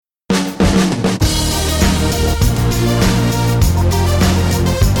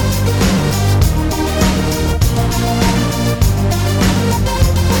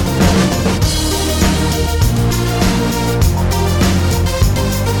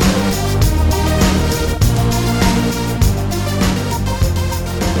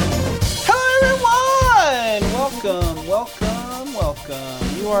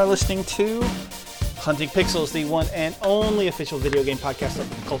are listening to Hunting Pixels, the one and only official video game podcast of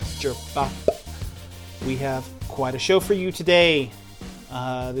the Culture Buff. We have quite a show for you today.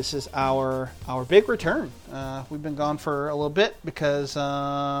 This is our big return. We've been gone for a little bit because,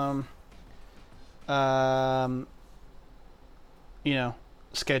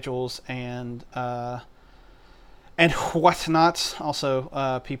 schedules and whatnot.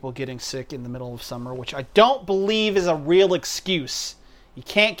 Also, people getting sick in the middle of summer, which I don't believe is a real excuse. You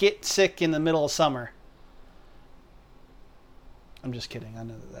can't get sick in the middle of summer. I'm just kidding. I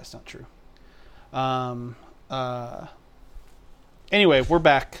know that that's not true. Anyway, we're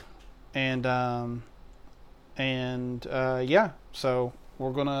back, and so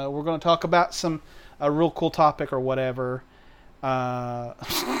we're gonna talk about a real cool topic or whatever, or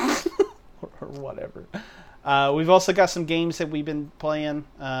whatever. We've also got some games that we've been playing,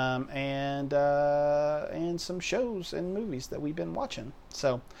 and some shows and movies that we've been watching.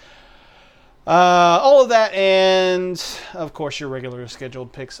 So, all of that, and of course, your regular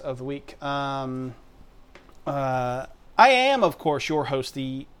scheduled picks of the week. I am, of course, your host,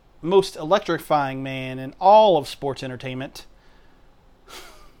 the most electrifying man in all of sports entertainment,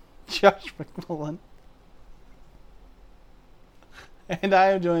 Josh McMullen. And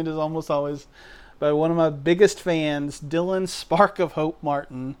I am joined, as almost always, by one of my biggest fans, Dylan Spark of Hope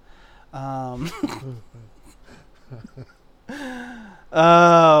Martin.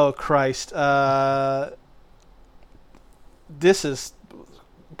 Oh, Christ. This is...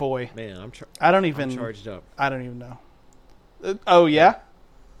 Boy. Man, I'm charged up. I don't even know. Oh, yeah?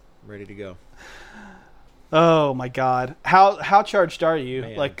 Ready to go. Oh, my God. How charged are you?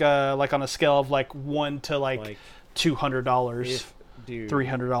 Man. Like on a scale of 1 to $200? Dude,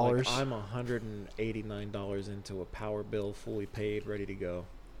 $300. I'm $189 into a power bill, fully paid, ready to go.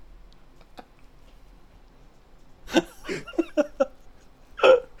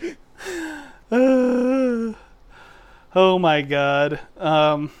 Oh my God.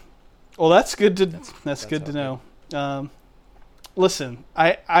 Well, that's good to good to know. Listen,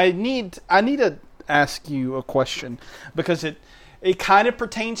 I need to ask you a question because it kind of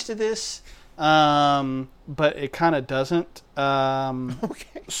pertains to this. But it kind of doesn't.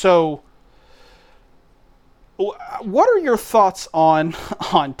 Okay. So, what are your thoughts on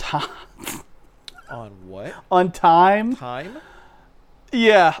time? On what? On time? Time?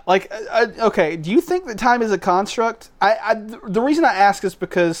 Yeah. Okay. Do you think that time is a construct? The reason I ask is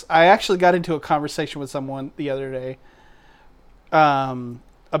because I actually got into a conversation with someone the other day,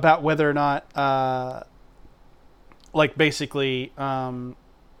 about whether or not,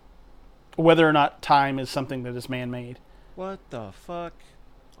 whether or not time is something that is man-made. What the fuck?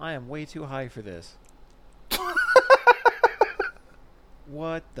 I am way too high for this.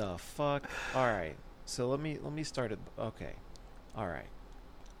 What the fuck? Alright, so let me start it. Okay. Alright.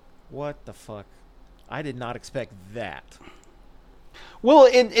 What the fuck? I did not expect that. Well,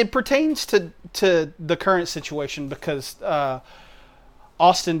 it pertains to the current situation because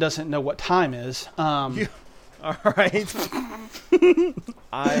Austin doesn't know what time is. All right.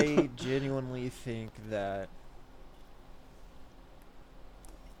 I genuinely think that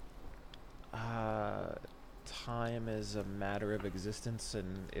time is a matter of existence,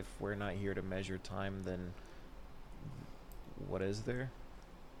 and if we're not here to measure time, then what is there?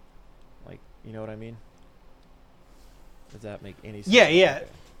 You know what I mean? Does that make any sense? Yeah.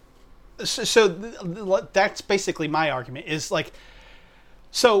 Okay. So that's basically my argument. Is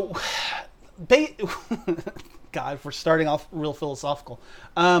so. God, we're starting off real philosophical.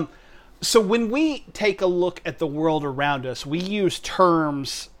 So when we take a look at the world around us, we use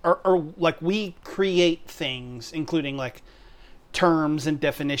terms or we create things, including terms and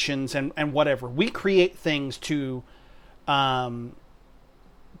definitions and whatever. We create things to kind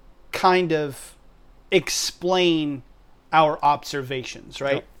of explain our observations,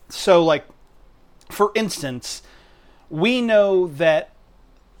 right? Yep. So for instance, we know that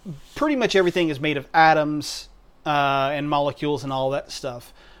pretty much everything is made of atoms and molecules and all that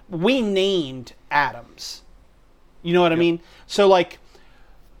stuff. We named atoms. You know what I mean? So,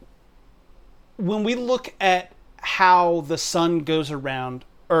 when we look at how the sun goes around,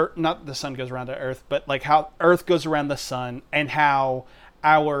 or not the sun goes around the Earth, but how Earth goes around the sun and how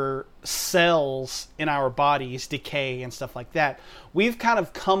our cells in our bodies decay and stuff like that, we've kind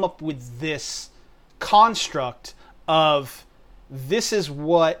of come up with this construct of this is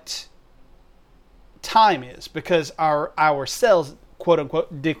what time is because our cells, quote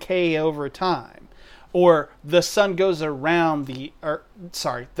unquote, decay over time, or the sun goes around the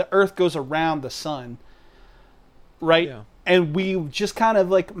Earth goes around the sun, right? Yeah. And we just kind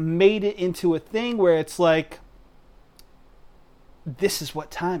of made it into a thing where it's this is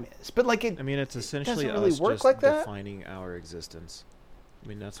what time is. But like I mean, it's essentially doesn't really us work just like that. defining our existence. I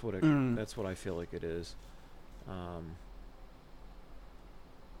mean, that's what that's what I feel like it is.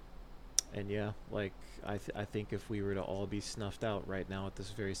 And yeah, like I think if we were to all be snuffed out right now at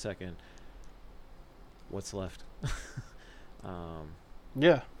this very second, what's left?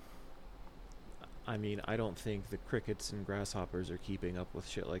 Yeah. I mean, I don't think the crickets and grasshoppers are keeping up with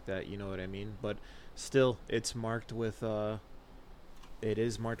shit like that, you know what I mean? But still, it's marked with, it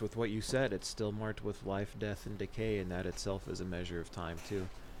is marked with what you said. It's still marked with life, death, and decay, and that itself is a measure of time, too.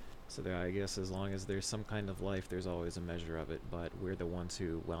 So there, I guess as long as there's some kind of life, there's always a measure of it, but we're the ones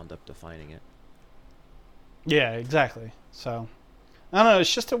who wound up defining it. Yeah, exactly. So, I don't know,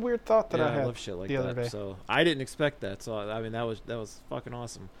 it's just a weird thought that I had I love shit like the other that. day. So I didn't expect that. So I mean, that was fucking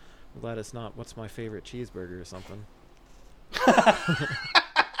awesome. I'm glad it's not what's my favorite cheeseburger or something.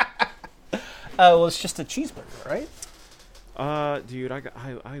 Well, it's just a cheeseburger, right? Dude,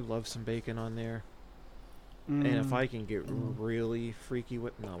 I love some bacon on there. And if I can get really freaky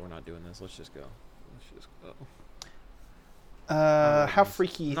with... No, we're not doing this. Let's just go. How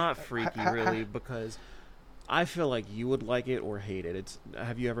freaky? Not freaky, really, because I feel like you would like it or hate it.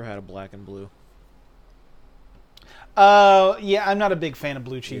 Have you ever had a black and blue? Yeah, I'm not a big fan of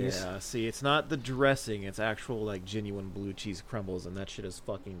blue cheese. Yeah, see, it's not the dressing. It's actual, like, genuine blue cheese crumbles, and that shit is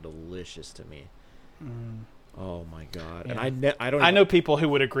fucking delicious to me. Oh, my God. Yeah. And I know people who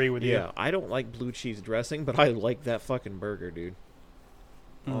would agree with you. Yeah, I don't like blue cheese dressing, but I like that fucking burger, dude.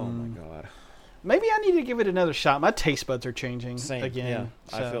 Oh, my God. Maybe I need to give it another shot. My taste buds are changing again.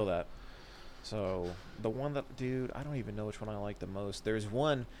 Yeah, so. I feel that. So, the one that... Dude, I don't even know which one I like the most. There's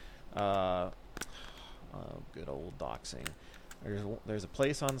one... good old doxing. There's a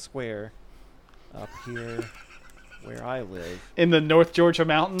place on the square up here where I live. In the North Georgia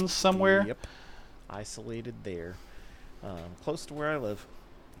mountains somewhere? Yep. Isolated there. Close to where I live.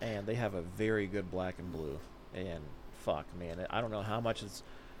 And they have a very good black and blue. And fuck, man. I don't know how much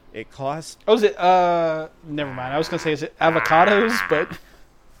it costs. Oh, is it? Never mind. I was going to say, is it avocados? But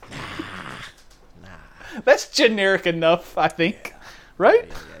Nah. That's generic enough, I think. Right?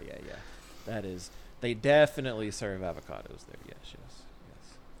 Yeah. That is... They definitely serve avocados there. Yes.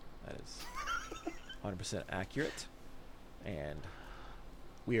 That is 100% accurate. And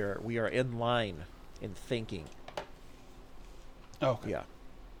we are in line in thinking. Oh, okay. Yeah.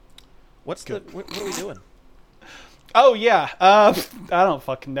 What are we doing? Oh, yeah. I don't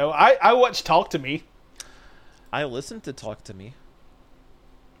fucking know. I watched Talk to Me. I listened to Talk to Me.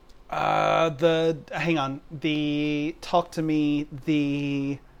 Hang on. The Talk to Me,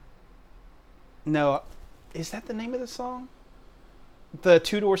 no, is that the name of the song? The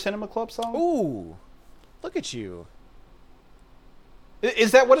Two Door Cinema Club song? Ooh, look at you. Is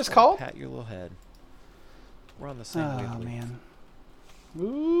that what it's called? Pat your little head. We're on the same wavelength. Oh, man.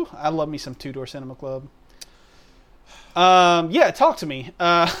 Ooh, I love me some Two Door Cinema Club. Yeah, Talk to Me.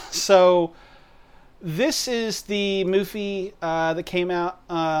 So this is the movie that came out.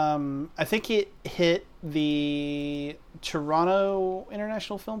 I think it hit the Toronto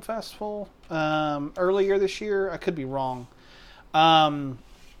International Film Festival earlier this year. I could be wrong. But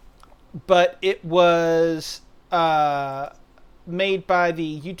it was made by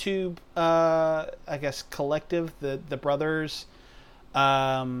the YouTube, I guess, collective, the brothers,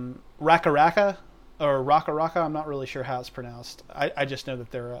 Raka Raka, or Raka Raka. I'm not really sure how it's pronounced. I just know that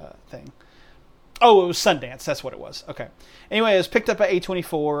they're a thing. Oh, it was Sundance. That's what it was. Okay. Anyway, it was picked up by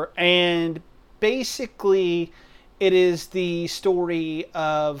A24, and basically it is the story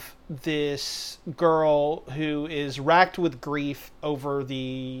of this girl who is racked with grief over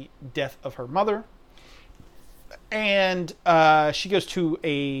the death of her mother. And she goes to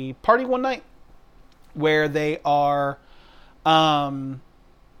a party one night where they are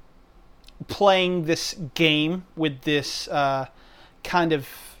playing this game with this kind of...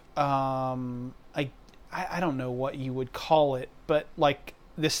 I don't know what you would call it, but like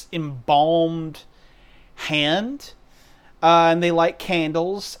this embalmed hand, and they light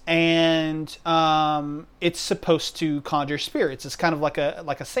candles, and it's supposed to conjure spirits. It's kind of like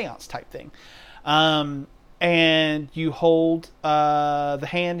a seance type thing, and you hold the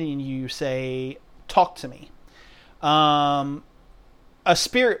hand and you say, "Talk to me." A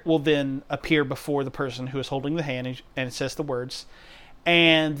spirit will then appear before the person who is holding the hand, and it says the words.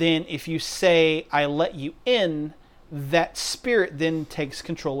 And then if you say, "I let you in," that spirit then takes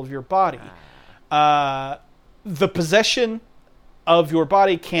control of your body. The possession of your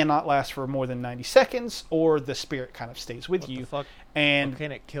body cannot last for more than 90 seconds, or the spirit kind of stays with you. The fuck? And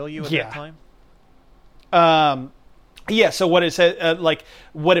can it kill you at that time? Yeah, so what it says, like,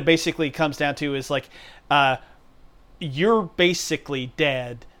 what it basically comes down to is, like, you're basically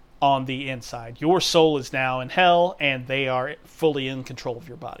dead on the inside. Your soul is now in hell, and they are fully in control of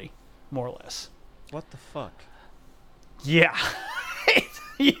your body, more or less. What the fuck? Yeah.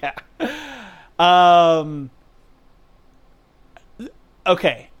 Yeah.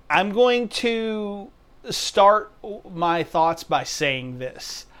 Okay. I'm going to start my thoughts by saying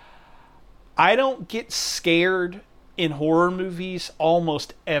this. I don't get scared in horror movies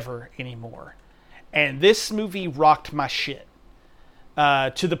almost ever anymore. And this movie rocked my shit.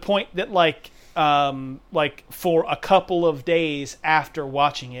 To the point that, like for a couple of days after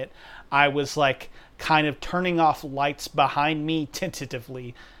watching it, I was, like, kind of turning off lights behind me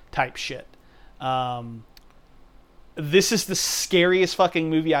tentatively type shit. This is the scariest fucking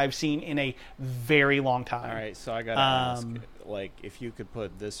movie I've seen in a very long time. All right, so I gotta ask, like, if you could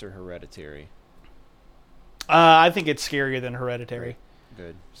put this or Hereditary. I think it's scarier than Hereditary.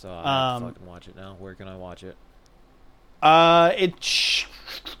 Good. So I have to fucking watch it now. Where can I watch it?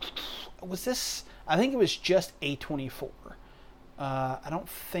 Was this? I think it was just A24. I don't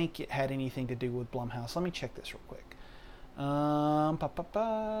think it had anything to do with Blumhouse. Let me check this real quick.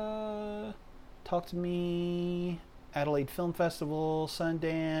 Talk to me. Adelaide Film Festival,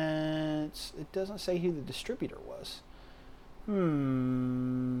 Sundance. It doesn't say who the distributor was.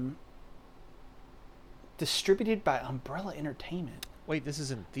 Distributed by Umbrella Entertainment. Wait, this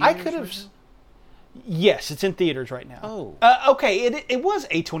is in theaters? I could have. Yes, it's in theaters right now. Oh. Okay, it was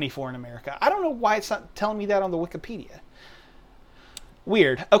A24 in America. I don't know why it's not telling me that on the Wikipedia.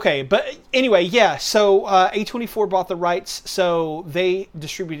 Weird. Okay, but anyway, yeah, so A24 bought the rights, so they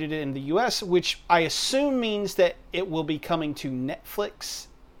distributed it in the US, which I assume means that it will be coming to Netflix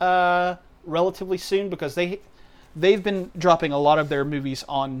relatively soon, because they've been dropping a lot of their movies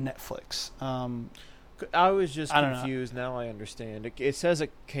on Netflix. I was just confused. Now I understand. It says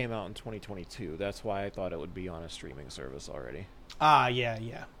it came out in 2022. That's why I thought it would be on a streaming service already.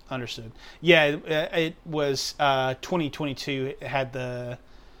 Yeah. Understood. Yeah, it was 2022. It had the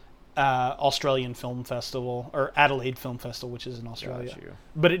Australian Film Festival, or Adelaide Film Festival, which is in Australia.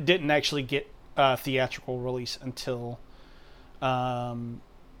 But it didn't actually get theatrical release until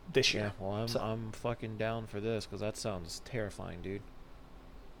this year. Yeah, well, I'm fucking down for this, because that sounds terrifying, dude.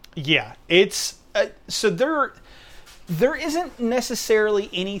 Yeah, it's so there isn't necessarily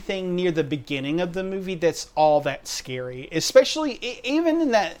anything near the beginning of the movie that's all that scary, especially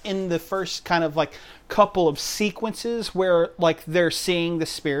even in the first kind of, like, couple of sequences where, like, they're seeing the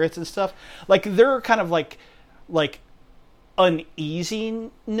spirits and stuff. Like, they're kind of like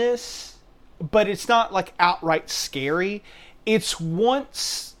uneasiness, but it's not, like, outright scary. It's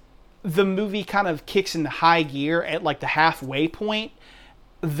once the movie kind of kicks into high gear at, like, the halfway point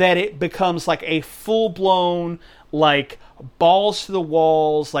that it becomes, like, a full-blown, like, balls to the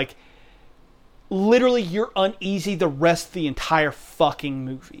walls, like, literally you're uneasy the rest of the entire fucking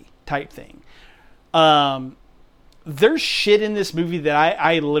movie type thing. There's shit in this movie that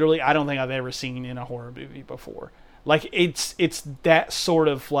I don't think I've ever seen in a horror movie before. Like, it's that sort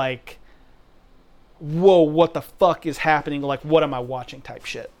of, like, whoa, what the fuck is happening? Like, what am I watching type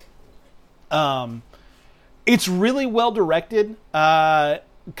shit. It's really well directed.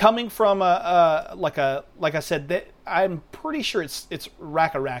 Coming from like I said, that I'm pretty sure it's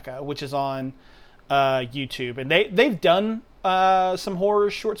Raka Raka, which is on YouTube, and they've done some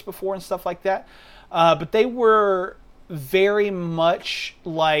horror shorts before and stuff like that, but they were very much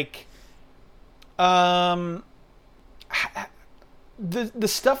like the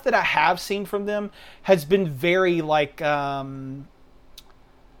stuff that I have seen from them has been very like I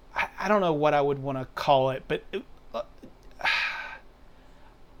don't know what I would want to call it, but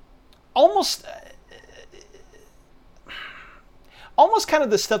almost kind of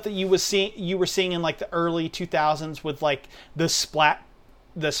the stuff that you were seeing in, like, the early 2000s with, like, the Splat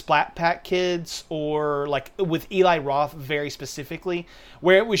Pack kids, or, like, with Eli Roth very specifically,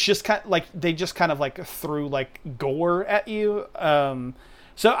 where it was just kind of like they just kind of, like, threw, like, gore at you.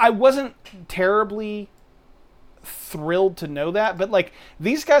 So I wasn't terribly thrilled to know that, but, like,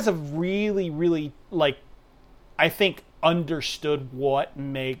 these guys have really, really, like, I think understood what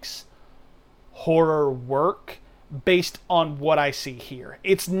makes horror work based on what I see here.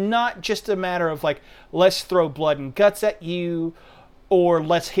 It's not just a matter of, like, let's throw blood and guts at you, or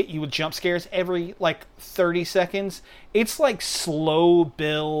let's hit you with jump scares every, like, 30 seconds. It's, like, slow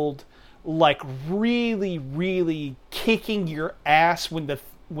build, like, really, really kicking your ass when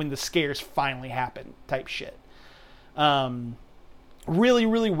the scares finally happen type shit. Really,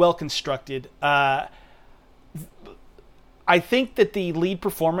 really well constructed. I think that the lead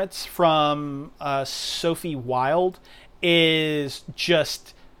performance from Sophie Wilde is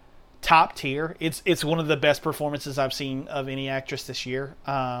just top tier. It's one of the best performances I've seen of any actress this year.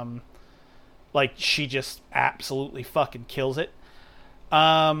 Like, she just absolutely fucking kills it.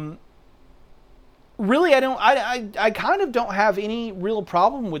 Really, I kind of don't have any real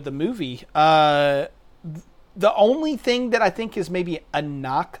problem with the movie. The only thing that I think is maybe a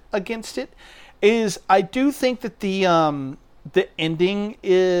knock against it is I do think that the ending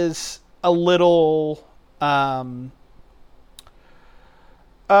is a little it's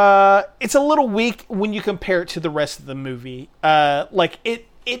a little weak when you compare it to the rest of the movie. Like, it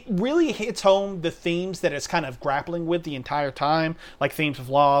really hits home the themes that it's kind of grappling with the entire time, like themes of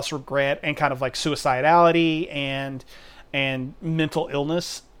loss, regret, and kind of like suicidality and mental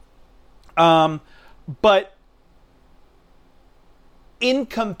illness. But in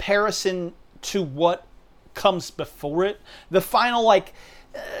comparison to what comes before it, the final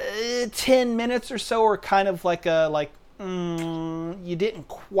 10 minutes or so are kind of like you didn't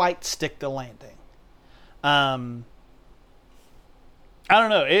quite stick the landing. I don't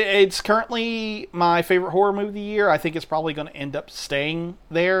know. It's currently my favorite horror movie of the year. I think it's probably going to end up staying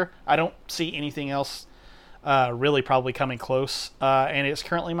there. I don't see anything else really probably coming close. And it's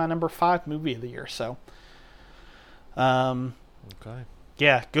currently my number 5 movie of the year. So, okay.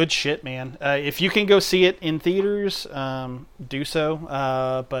 Yeah, good shit, man. If you can go see it in theaters, do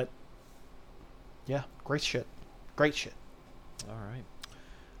so. But yeah, great shit. Great shit. All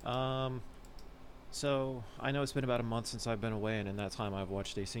right. So, I know it's been about a month since I've been away, and in that time I've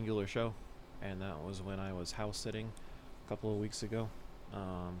watched a singular show, and that was when I was house sitting a couple of weeks ago.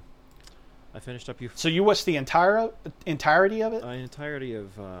 I finished up So you watched the entirety of it? entirety of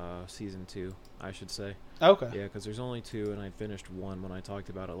season 2, I should say. Okay. Yeah, because there's only 2, and I finished 1 when I talked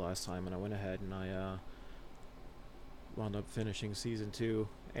about it last time, and I went ahead and I wound up finishing season 2,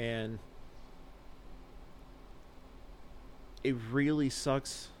 and it really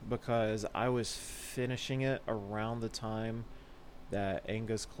sucks because I was finishing it around the time that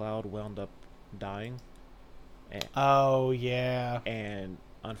Angus Cloud wound up dying. And, oh, yeah. And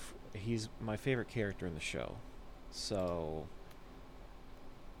he's my favorite character in the show. So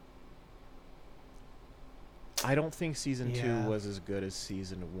I don't think season 2 was as good as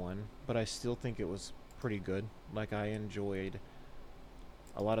season 1, but I still think it was pretty good. Like, I enjoyed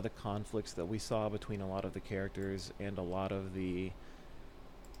a lot of the conflicts that we saw between a lot of the characters and a lot of the,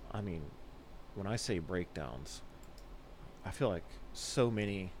 I mean, when I say breakdowns, I feel like so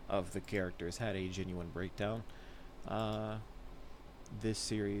many of the characters had a genuine breakdown this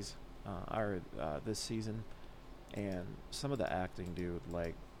series, or this season, and some of the acting, dude,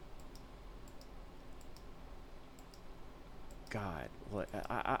 like, God, like,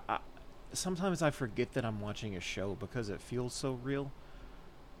 I sometimes I forget that I'm watching a show because it feels so real.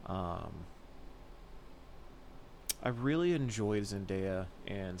 I really enjoyed Zendaya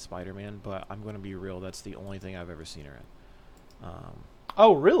and Spider-Man, but I'm going to be real, that's the only thing I've ever seen her in.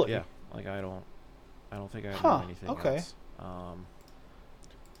 Oh, really? Yeah, like, I don't think I know anything else.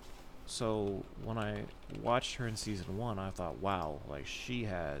 So when I watched her in season 1, I thought, wow, like, she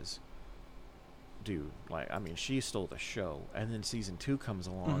has, dude, like, I mean, she stole the show. And then season 2 comes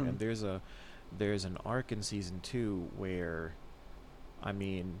along, and there's an arc in season 2 where, I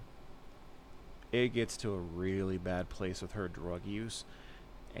mean, it gets to a really bad place with her drug use,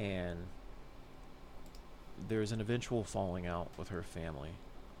 and there's an eventual falling out with her family,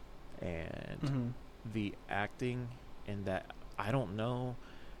 and the acting in that, I don't know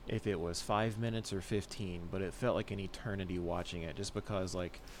if it was 5 minutes or 15, but it felt like an eternity watching it, just because,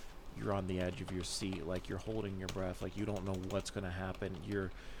 like, you're on the edge of your seat, like, you're holding your breath, like, you don't know what's going to happen. You're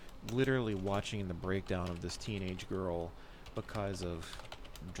literally watching the breakdown of this teenage girl because of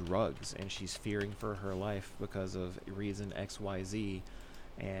drugs, and she's fearing for her life because of reason XYZ,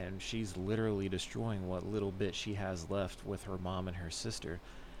 and she's literally destroying what little bit she has left with her mom and her sister.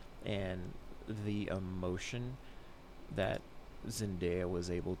 And the emotion that Zendaya was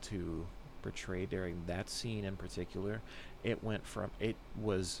able to portray during that scene in particular, it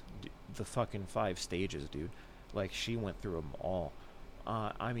was the fucking 5 stages, dude. Like, she went through them all.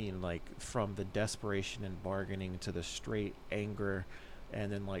 I mean, like, from the desperation and bargaining to the straight anger,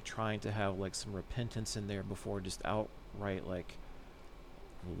 and then, like, trying to have, like, some repentance in there before just outright, like,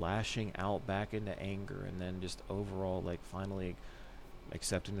 lashing out back into anger, and then just overall, like, finally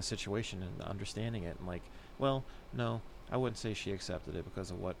accepting the situation and understanding it. And, like, well, no, I wouldn't say she accepted it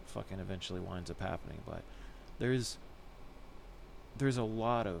because of what fucking eventually winds up happening, but there's a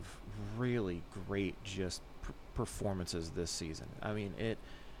lot of really great just performances this season. I mean, it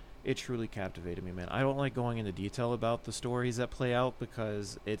truly captivated me, man. I don't like going into detail about the stories that play out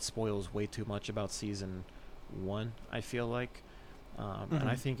because it spoils way too much about season 1, I feel like. And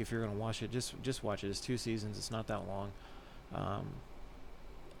I think if you're gonna watch it, just watch it. It's 2 seasons. It's not that long,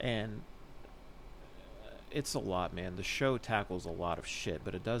 and it's a lot, man. The show tackles a lot of shit,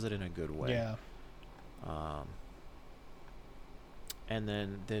 but it does it in a good way. Yeah. And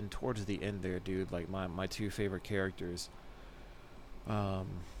then towards the end there, dude, like my 2 favorite characters,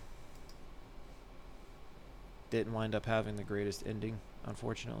 didn't wind up having the greatest ending,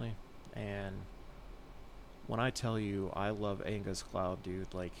 unfortunately. And when I tell you I love Angus Cloud,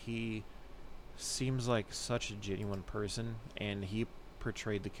 dude, like he seems like such a genuine person, and he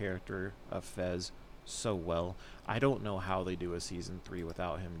portrayed the character of Fez so well. I don't know how they do a season 3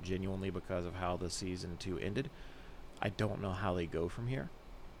 without him, genuinely, because of how the season 2 ended. I don't know how they go from here.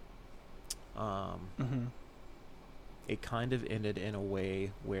 It kind of ended in a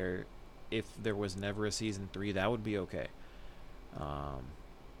way where if there was never a season 3, that would be okay.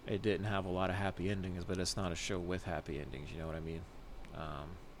 It didn't have a lot of happy endings, but it's not a show with happy endings, you know what I mean?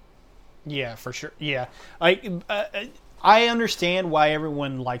 Yeah, for sure. Yeah. I understand why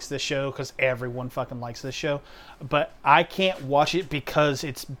everyone likes this show, because everyone fucking likes this show, but I can't watch it because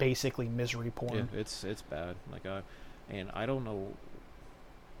it's basically misery porn. Yeah, it's bad. Like, and I don't know.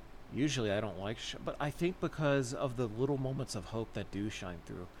 Usually I don't like but I think because of the little moments of hope that do shine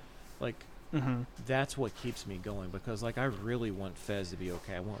through, like, that's what keeps me going. Because, like, I really want Fez to be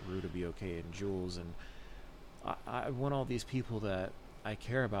okay. I want Rue to be okay, and Jules, and I want all these people that I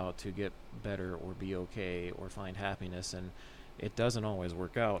care about to get better or be okay or find happiness, and it doesn't always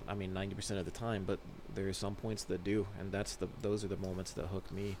work out. I mean, 90% of the time, but there are some points that do, and those are the moments that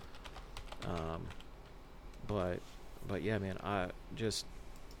hook me. But yeah, man, I just,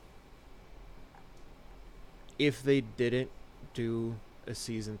 if they didn't do a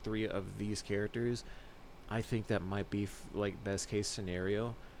season 3 of these characters, I think that might be like best case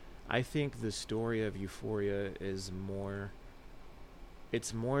scenario. I think the story of Euphoria is more.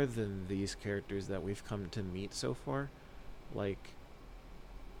 It's more than these characters that we've come to meet so far. Like,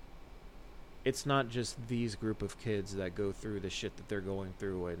 it's not just these group of kids that go through the shit that they're going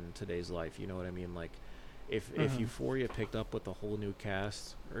through in today's life. You know what I mean? Like, if Euphoria picked up with a whole new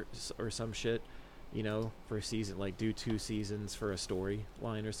cast or some shit, you know, for a season, like do 2 seasons for a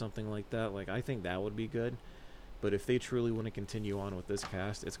storyline or something like that, like, I think that would be good. But if they truly want to continue on with this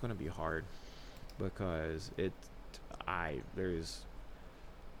cast, it's going to be hard, because it's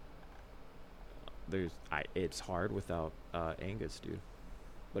hard without Angus, dude.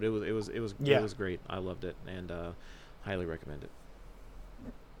 But it was great. I loved it, and highly recommend it.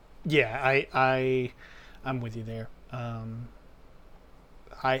 Yeah, I'm with you there.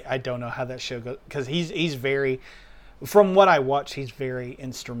 I don't know how that show goes, because he's very, from what I watched, he's very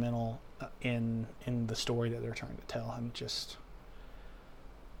instrumental in the story that they're trying to tell. I'm just,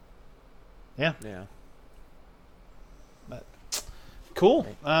 yeah. But cool.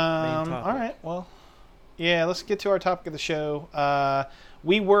 All right. Well, yeah. Let's get to our topic of the show.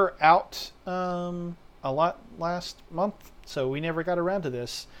 We were out a lot last month, so we never got around to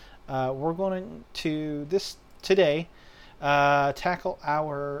this. We're going to this today. Tackle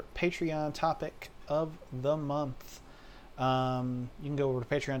our Patreon topic of the month. You can go over to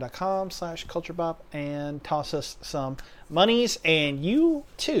patreon.com/culturebop and toss us some monies, and you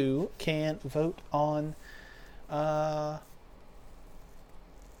too can vote on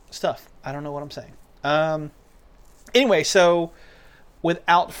stuff. I don't know what I'm saying. Anyway, so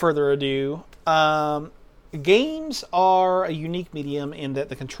without further ado, games are a unique medium in that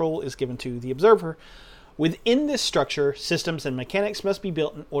the control is given to the observer. Within this structure, systems and mechanics must be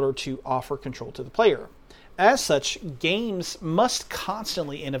built in order to offer control to the player. As such, games must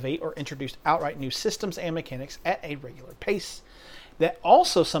constantly innovate or introduce outright new systems and mechanics at a regular pace. That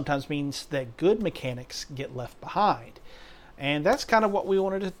also sometimes means that good mechanics get left behind. And that's kind of what we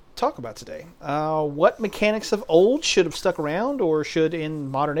wanted to talk about today. What mechanics of old should have stuck around or should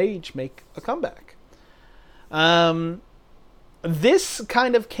in modern age make a comeback? This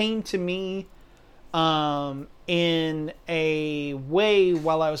kind of came to me in a way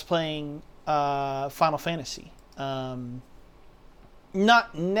while I was playing Final Fantasy. Not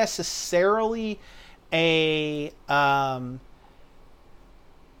necessarily a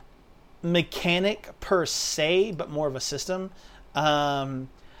mechanic per se, but more of a system. I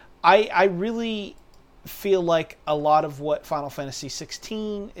really feel like a lot of what Final Fantasy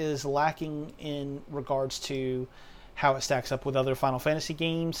 16 is lacking in regards to how it stacks up with other Final Fantasy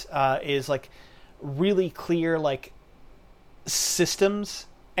games is like really clear like systems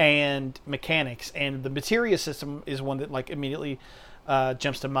and mechanics, and the materia system is one that like immediately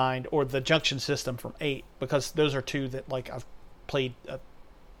jumps to mind, or the junction system from 8, because those are two that like I've played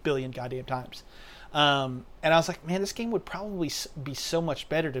billion goddamn times. And I was like, man, this game would probably be so much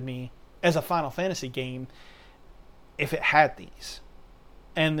better to me as a Final Fantasy game if it had these.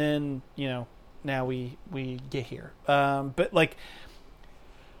 And then, now we get here. But like,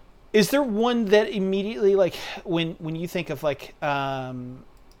 is there one that immediately, like, when you think of like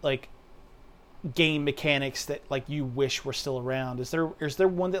game mechanics that like you wish were still around, is there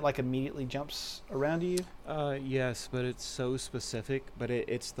one that like immediately jumps around to you? Yes, but it's so specific. But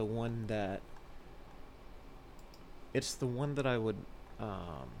it's the one that I would,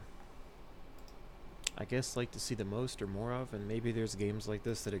 I guess, like to see the most or more of. And maybe there's games like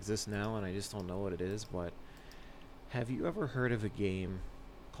this that exist now, and I just don't know what it is. But have you ever heard of a game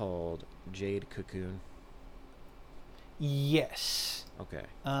called Jade Cocoon? Yes. Okay.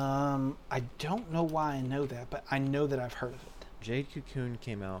 I don't know why I know that, but I know that I've heard of it. Jade Cocoon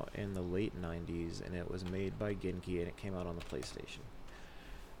came out in the late 90s, and it was made by Genki, and it came out on the PlayStation.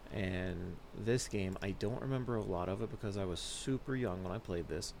 And this game, I don't remember a lot of it because I was super young when I played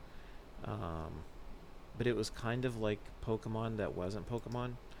this. But it was kind of like Pokemon that wasn't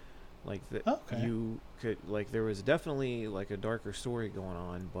Pokemon. Like, you could, like, there was definitely like a darker story going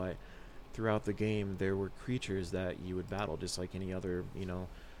on, but throughout the game there were creatures that you would battle just like any other,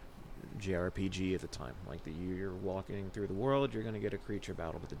 JRPG at the time. Like, you're walking through the world, you're going to get a creature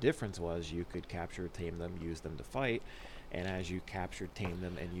battle, but the difference was you could capture, tame them, use them to fight. And as you captured, tame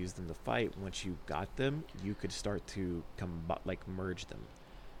them, and use them to fight, once you got them, you could start to merge them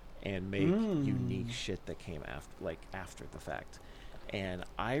and make unique shit that came after the fact. And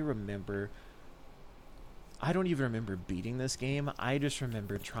I don't even remember beating this game. I just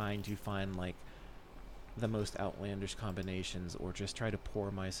remember trying to find like the most outlandish combinations, or just try to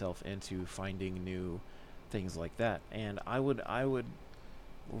pour myself into finding new things like that. And I would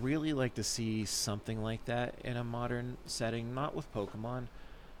really like to see something like that in a modern setting, not with Pokemon,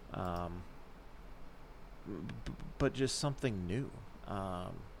 but just something new.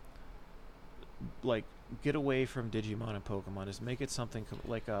 Like, get away from Digimon and Pokemon. Just make it something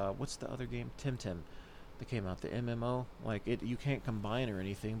like what's the other game? Tim that came out, the MMO. Like, you can't combine or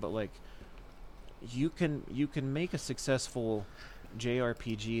anything, but like you can make a successful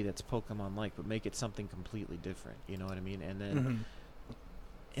JRPG that's Pokemon like, but make it something completely different. You know what I mean? And then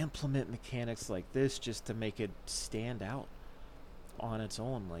implement mechanics like this just to make it stand out on its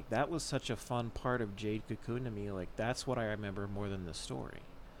own. Like, that was such a fun part of Jade Cocoon to me. Like, that's what I remember more than the story.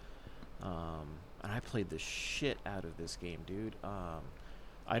 And I played the shit out of this game, dude.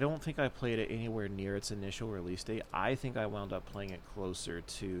 I don't think I played it anywhere near its initial release date. I think I wound up playing it closer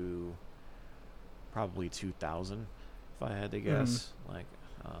to probably 2000, if I had to guess.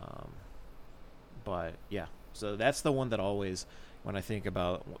 But yeah, so that's the one that always, when I think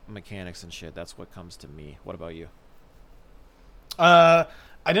about mechanics and shit, that's what comes to me. What about you? I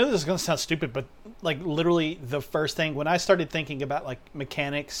know this is going to sound stupid, but like literally the first thing when I started thinking about like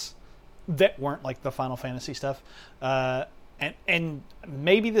mechanics that weren't like the Final Fantasy stuff, and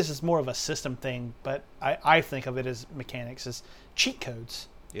maybe this is more of a system thing, but I think of it as mechanics, as cheat codes.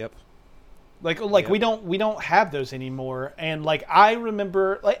 Yep. Like yep. we don't have those anymore, and like I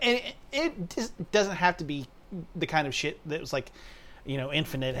remember, like, and it just doesn't have to be the kind of shit that was like,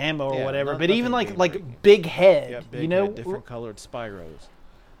 infinite ammo or whatever. But even like big head, head, different colored Spyros.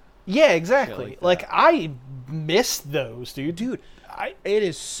 Yeah, exactly. Like I miss those, dude. It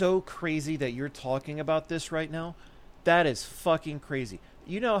is so crazy that you're talking about this right now. That is fucking crazy.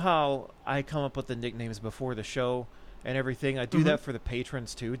 You know how I come up with the nicknames before the show and everything? I do that for the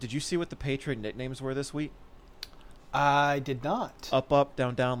patrons too. Did you see what the patron nicknames were this week? I did not. Up,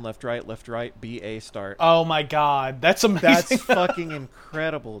 down, left, right, BA start. Oh my god, that's amazing. That's fucking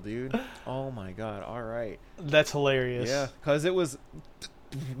incredible, dude. Oh my god, all right. That's hilarious. Yeah, because it was...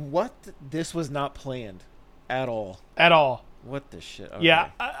 This was not planned at all. At all. What the shit? Okay.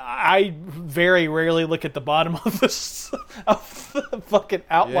 Yeah, I very rarely look at the bottom of this of the fucking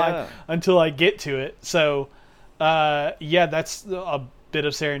outline until I get to it. So, that's a bit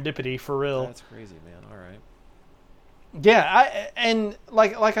of serendipity for real. That's crazy, man. All right. Yeah, and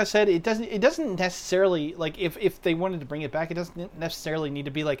like I said, it doesn't necessarily, like, if they wanted to bring it back, it doesn't necessarily need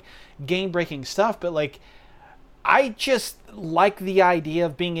to be like game breaking stuff, but like I just like the idea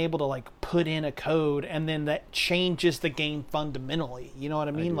of being able to like put in a code and then that changes the game fundamentally. You know what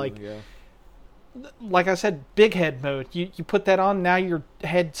I mean? Like I said, big head mode. You put that on, now your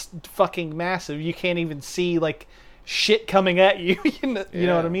head's fucking massive. You can't even see like shit coming at you. You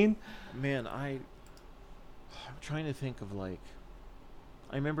know what I mean? Man, I'm trying to think of like,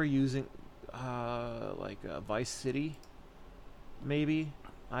 I remember using Vice City, maybe.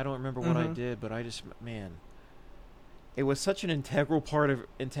 I don't remember what I did, but I just, man, it was such an integral part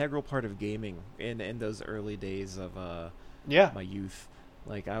of gaming in those early days of Yeah. my youth.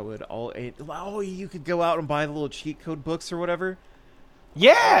 Like I would you could go out and buy the little cheat code books or whatever.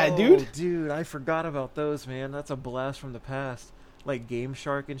 Yeah, Oh, dude. dude, I forgot about those, man. That's a blast from the past. Like Game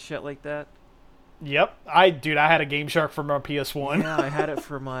Shark and shit like that. Yep. I had a Game Shark for my PS1. Yeah, I had it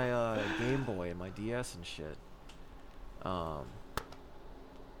for my Game Boy and my DS and shit.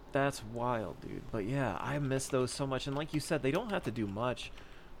 That's wild, dude. But yeah, I miss those so much. And like you said, they don't have to do much.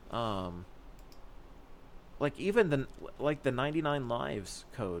 Like even the 99 lives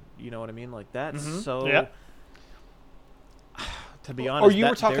code, you know what I mean? Like that's so. Yeah. To be honest, or you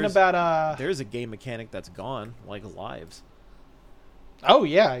were talking about there's a game mechanic that's gone, like lives. Oh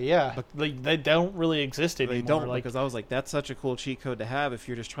yeah, yeah. But they don't really exist anymore. They don't, like, because I was like, that's such a cool cheat code to have if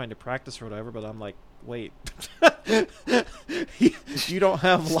you're just trying to practice or whatever. But I'm like, wait, you don't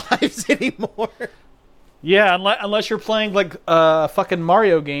have lives anymore. Yeah, unless you're playing like a fucking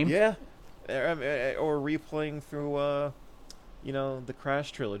Mario game. Yeah, or replaying through, the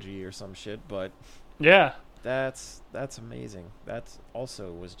Crash trilogy or some shit. But yeah, that's amazing. That's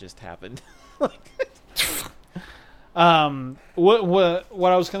also was just happened. What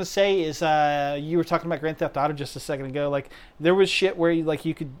I was gonna say is you were talking about Grand Theft Auto just a second ago. Like there was shit where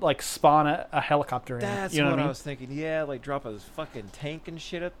you could like spawn a helicopter in. That's you know what I mean? was thinking. Yeah, like drop a fucking tank and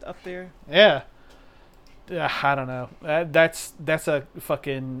shit up there. Yeah. I don't know. That's a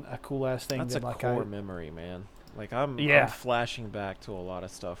fucking a cool ass thing. That's that, a like, core memory, man. Like I'm flashing back to a lot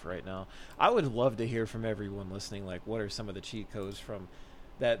of stuff right now. I would love to hear from everyone listening. Like, what are some of the cheat codes from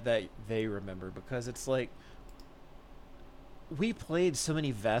that they remember? Because it's like we played so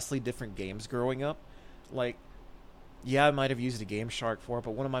many vastly different games growing up. Like, yeah, I might have used a Game Shark for it,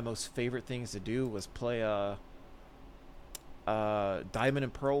 but one of my most favorite things to do was play Diamond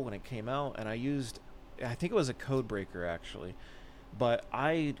and Pearl when it came out, and I think it was a code breaker actually, but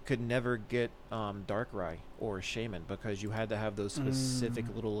I could never get Darkrai or Shaman because you had to have those specific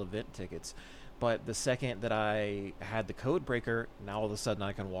little event tickets. But the second that I had the code breaker, now all of a sudden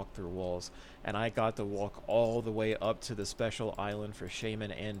I can walk through walls. And I got to walk all the way up to the special island for Shaman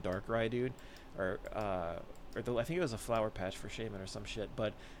and Darkrai, dude. I think it was a flower patch for Shaman or some shit.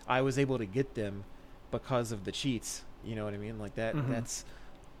 But I was able to get them because of the cheats. You know what I mean? Like that.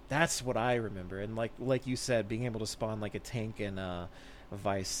 That's what I remember. And like you said, being able to spawn like a tank in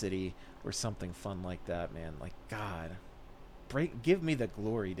Vice City or something fun like that, man. Like, God, give me the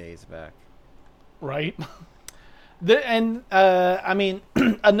glory days back. Right. I mean,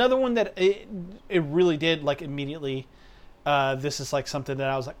 another one that it really did like immediately. This is like something that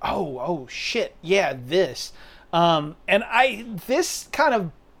I was like, oh shit, yeah, this. This kind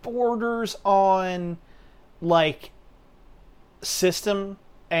of borders on like system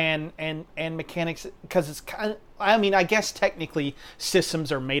and mechanics, because it's kind of, I mean, I guess technically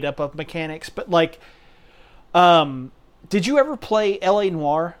systems are made up of mechanics, but like, did you ever play LA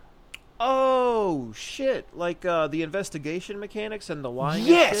Noire? Oh shit! Like the investigation mechanics and the lying.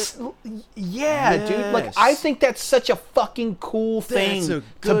 Yes, yeah, yes. Dude. Like I think that's such a fucking cool thing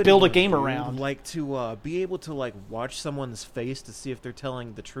to build a game around. Like to be able to like watch someone's face to see if they're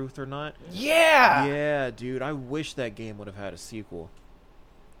telling the truth or not. Yeah. Yeah, dude. I wish that game would have had a sequel.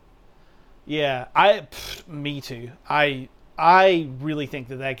 Yeah, me too. I really think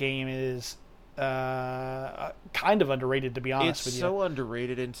that game is kind of underrated, to be honest with you. It's so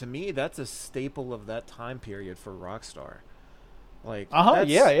underrated, and to me, that's a staple of that time period for Rockstar. Like,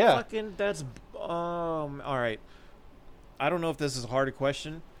 yeah. Fucking, that's all right. I don't know if this is a hard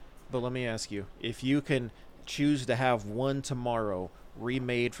question, but let me ask you: if you can choose to have one tomorrow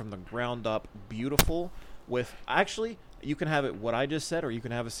remade from the ground up, beautiful, with actually, you can have it what I just said, or you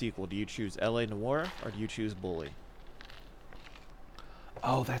can have a sequel. Do you choose LA Noire or do you choose Bully?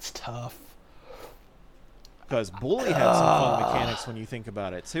 Oh, that's tough. Because Bully had some fun mechanics when you think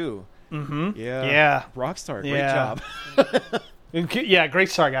about it, too. Mm-hmm. Yeah. Rockstar, great job. Yeah, great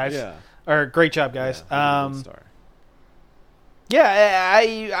star, guys. Yeah. Or great job, guys. Yeah, star. Yeah,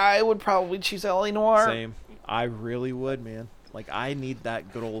 I would probably choose LA Noire. Same. I really would, man. Like, I need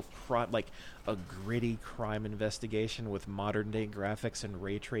that good old crime, like a gritty crime investigation with modern day graphics and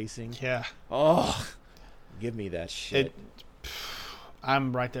ray tracing. Yeah. Oh, give me that shit.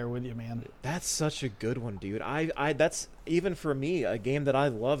 I'm right there with you, man. That's such a good one, dude. I that's even for me a game that I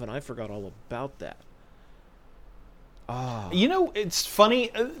love, and I forgot all about that. Oh. You know, it's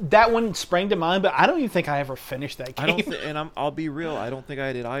funny that one sprang to mind, but I don't even think I ever finished that game. I'll be real. I don't think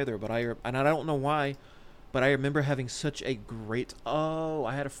I did either. But I don't know why, but I remember having such a great. Oh,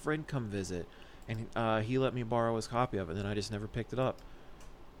 I had a friend come visit, and he let me borrow his copy of it, and then I just never picked it up.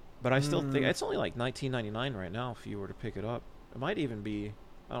 But I still think it's only like $19.99 right now if you were to pick it up. It might even be.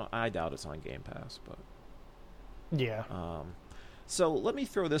 I doubt it's on Game Pass, but Yeah. So let me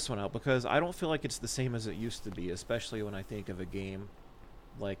throw this one out because I don't feel like it's the same as it used to be, especially when I think of a game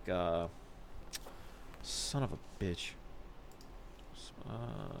like son of a bitch.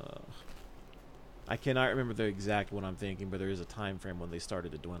 I cannot remember the exact one I'm thinking, but there is a time frame when they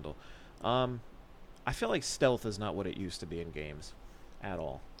started to dwindle. I feel like stealth is not what it used to be in games at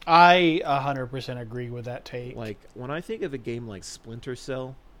all. I 100% agree with that take. Like when I think of a game like Splinter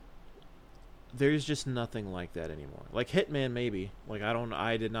Cell, there's just nothing like that anymore. Like Hitman, maybe. Like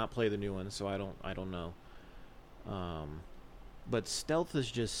I did not play the new one, so I don't know. But stealth is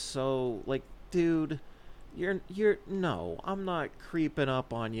just so like, dude, you're no, I'm not creeping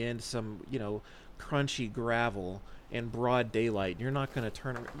up on you in some crunchy gravel in broad daylight. You're not gonna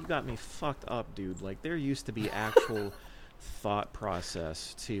turn. You got me fucked up, dude. Like there used to be actual thought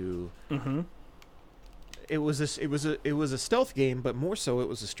process to. Mm-hmm. It was a stealth game, but more so it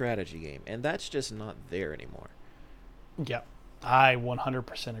was a strategy game, and that's just not there anymore. Yeah, I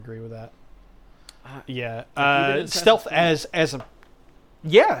 100% agree with that. Yeah, stealth as a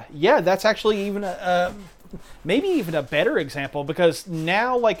that's actually even maybe even a better example because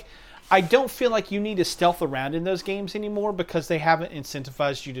now like I don't feel like you need to stealth around in those games anymore because they haven't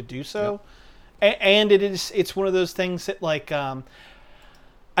incentivized you to do so, and it's one of those things that like.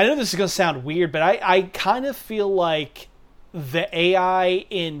 I know this is going to sound weird, but I kind of feel like the AI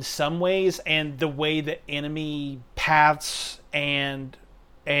in some ways and the way that enemy paths and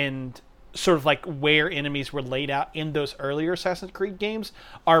sort of like where enemies were laid out in those earlier Assassin's Creed games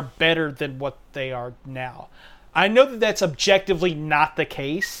are better than what they are now. I know that that's objectively not the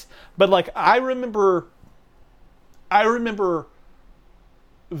case, but like I remember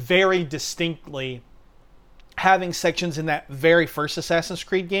very distinctly having sections in that very first Assassin's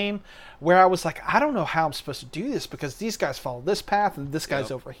Creed game where I was like, I don't know how I'm supposed to do this because these guys follow this path and this guy's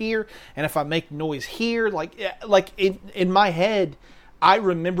over here, and if I make noise here, like in my head, I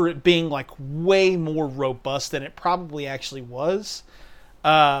remember it being like way more robust than it probably actually was.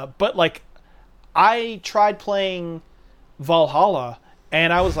 But like, I tried playing Valhalla,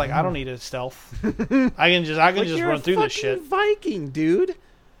 and I was like, I don't need a stealth. I can just run through this shit. Viking, dude.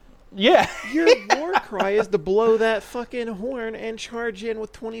 Yeah. Your war cry is to blow that fucking horn and charge in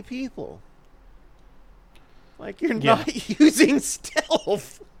with 20 people. Like, you're not using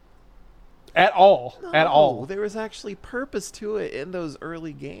stealth. At all. No, at all. There was actually purpose to it in those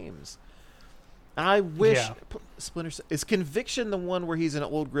early games. I wish... Splinter Cell... Is Conviction the one where he's an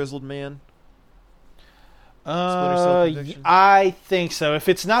old grizzled man? Splinter Cell Conviction? I think so. If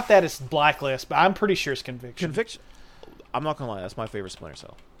it's not that, it's Blacklist, but I'm pretty sure it's Conviction. Conviction... I'm not gonna lie, that's my favorite Splinter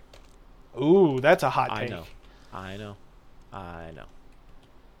Cell. Ooh, that's a hot take. I know. I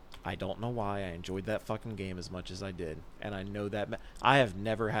don't know why I enjoyed that fucking game as much as I did. And I know that... I have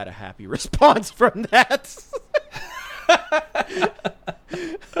never had a happy response from that.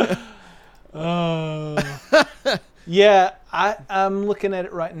 Yeah, I'm looking at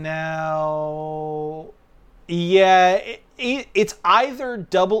it right now. Yeah, it's either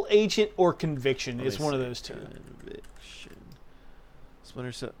Double Agent or Conviction. It's one of those two.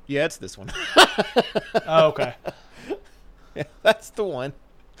 Splinter Cell. Yeah, it's this one. Oh, okay. Yeah, that's the one.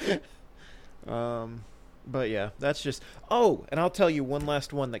 But yeah, that's just... Oh, and I'll tell you one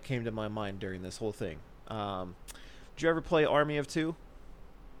last one that came to my mind during this whole thing. Did you ever play Army of Two?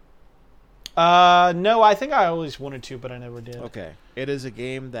 No, I think I always wanted to, but I never did. Okay. It is a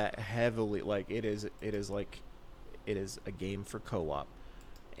game that heavily... Like, it is a game for co-op.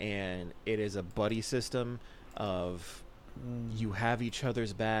 And it is a buddy system of... You have each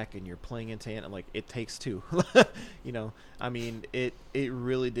other's back and you're playing in tandem. Like, it takes two. I mean, it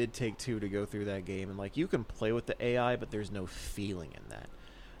really did take two to go through that game. And like, you can play with the AI, but there's no feeling in that.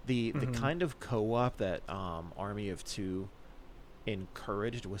 The kind of co-op that Army of Two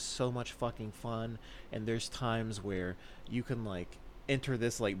encouraged was so much fucking fun. And there's times where you can like enter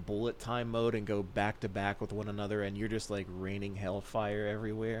this like bullet time mode and go back to back with one another, and you're just like raining hellfire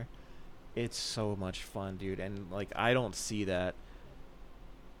everywhere. It's so much fun, dude. And like, I don't see that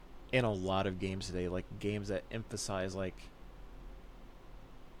in a lot of games today. Like, games that emphasize like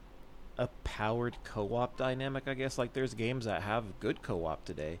a powered co-op dynamic, I guess. Like, there's games that have good co-op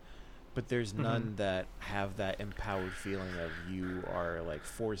today, but there's none that have that empowered feeling of you are like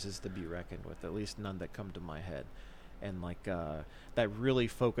forces to be reckoned with. At least none that come to my head. And like that really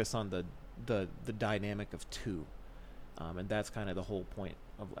focus on the dynamic of two. And that's kind of the whole point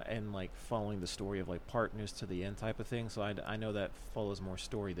of, and like following the story of like partners to the end type of thing. So I know that follows more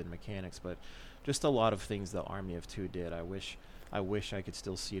story than mechanics, but just a lot of things that Army of Two did. I wish I wish I could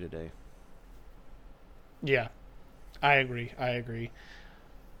still see today. Yeah, I agree. I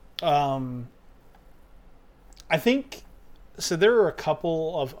think so. There are a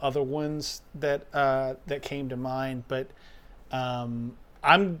couple of other ones that came to mind, but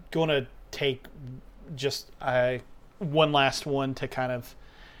I'm gonna take just one last one to kind of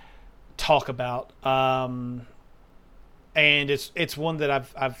talk about, and it's one that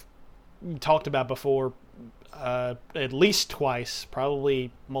I've talked about before, at least twice,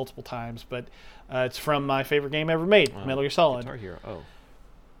 probably multiple times, but it's from my favorite game ever made, Metal Gear Solid. Guitar Hero. Oh,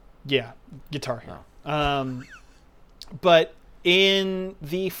 yeah, Guitar Hero. Oh. But in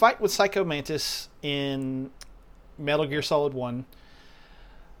the fight with Psycho Mantis in Metal Gear Solid 1,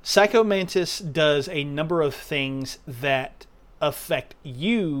 Psycho Mantis does a number of things that affect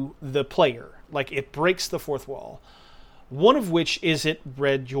you, the player. Like, it breaks the fourth wall. One of which is it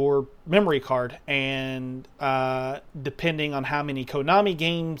read your memory card, and depending on how many Konami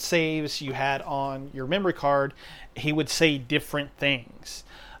game saves you had on your memory card, he would say different things.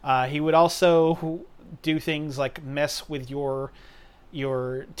 He would also do things like mess with your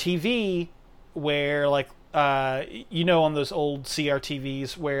TV, where like on those old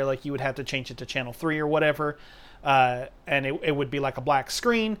CRTVs where like you would have to change it to channel 3 or whatever, and it would be like a black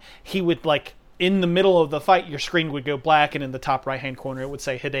screen. He would like, in the middle of the fight, your screen would go black, and in the top right-hand corner, it would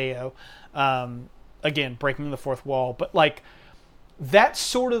say Hideo. Again, breaking the fourth wall. But, like, that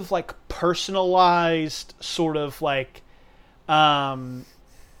sort of, like, personalized sort of, like,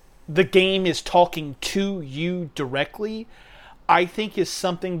 the game is talking to you directly, I think is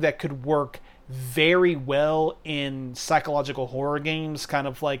something that could work very well in psychological horror games, kind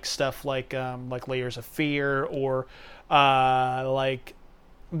of like stuff like Layers of Fear, or, like...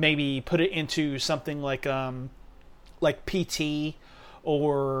 maybe put it into something like PT,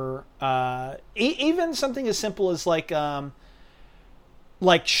 or even something as simple as like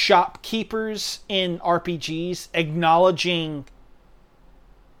shopkeepers in RPGs acknowledging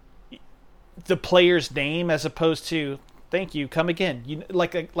the player's name as opposed to "thank you, come again."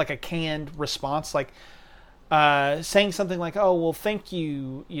 Like a canned response, like saying something like, "Oh, well, thank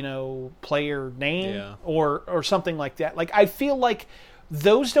you, player name," Yeah. or something like that. Like, I feel like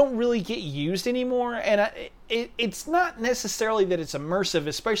those don't really get used anymore, and it's not necessarily that it's immersive,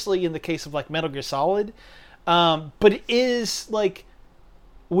 especially in the case of like Metal Gear Solid, but it is like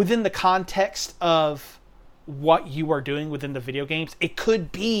within the context of what you are doing within the video games. It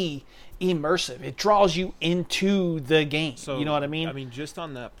could be immersive. It draws you into the game. So, you know what I mean? I mean, just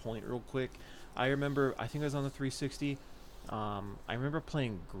on that point, real quick, I remember, I think I was on the 360. I remember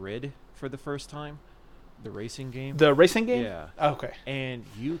playing Grid for the first time. The racing game? The racing game? Yeah. Okay. And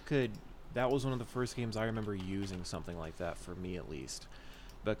that was one of the first games I remember using something like that, for me at least.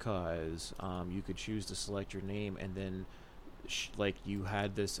 Because you could choose to select your name, and then like you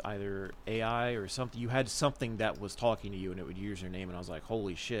had this either AI or something. You had something that was talking to you, and it would use your name, and I was like,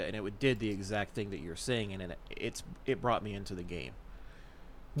 holy shit. And it did the exact thing that you're saying, and it brought me into the game.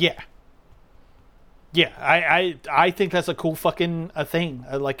 Yeah. Yeah, I think that's a cool fucking thing.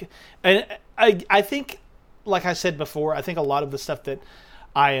 I think, like I said before, I think a lot of the stuff that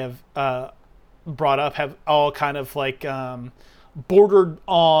I have brought up have all kind of like bordered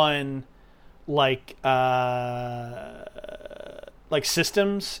on like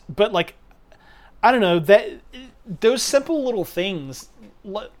systems, but like I don't know, that those simple little things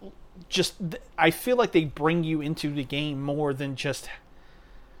just, I feel like they bring you into the game more than just,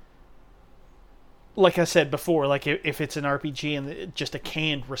 like I said before, like if it's an RPG and just a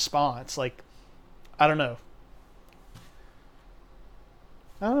canned response, like I don't know.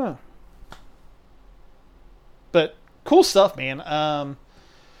 But cool stuff, man.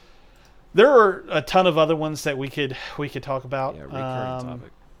 There are a ton of other ones that we could talk about. Yeah, recurring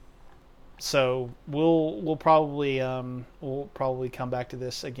topic. So we'll probably come back to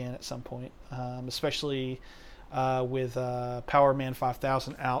this again at some point, especially with Powerman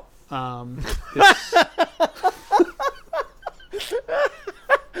 5000 out.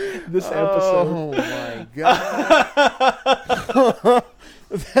 This episode. Oh my god.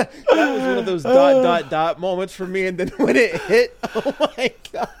 that was one of those ... moments for me, and then when it hit, oh my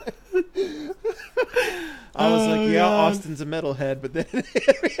god. I was like, yeah, God. Austin's a metalhead, but then it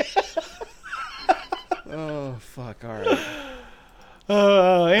hit me. Oh, fuck, alright.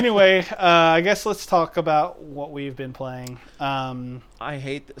 Anyway, I guess let's talk about what we've been playing. I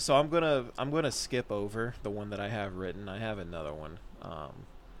hate... So I'm gonna skip over the one that I have written. I have another one.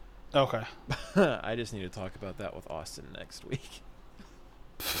 Okay. I just need to talk about that with Austin next week.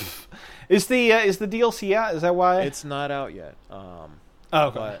 Is the DLC out? Is that why? It's not out yet. Okay.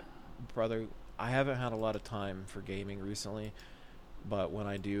 But, brother, I haven't had a lot of time for gaming recently. But when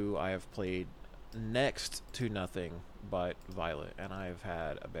I do, I have played next to nothing but Violet, and I've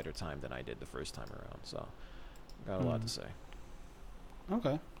had a better time than I did the first time around. So, got a lot to say.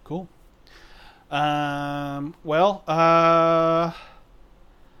 Okay, cool. Well,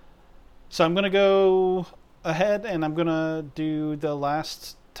 so I'm going to go ahead and I'm going to do the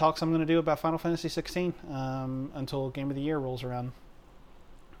last talks I'm going to do about Final Fantasy 16 until Game of the Year rolls around.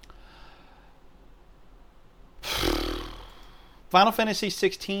 Final Fantasy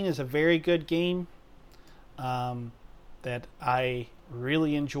 16 is a very good game that I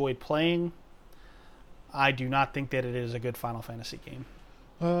really enjoyed playing. I do not think that it is a good Final Fantasy game.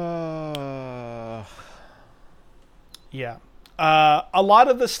 Yeah. A lot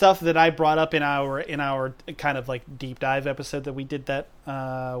of the stuff that I brought up in our kind of like deep dive episode that we did that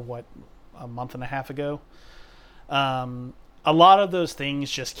a month and a half ago. A lot of those things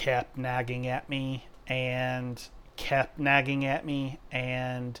just kept nagging at me, and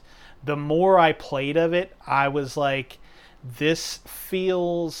the more I played of it, I was like, this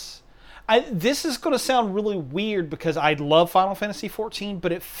feels... this is going to sound really weird because I love Final Fantasy XIV,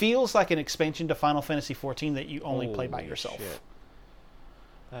 but it feels like an expansion to Final Fantasy XIV that you only play by yourself. Shit.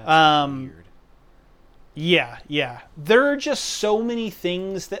 That's weird. Yeah. There are just so many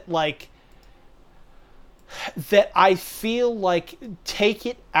things that that I feel like take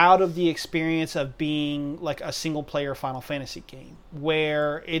it out of the experience of being like a single player Final Fantasy game,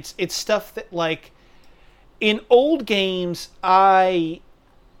 where it's stuff that like in old games I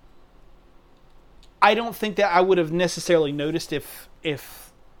don't think that I would have necessarily noticed if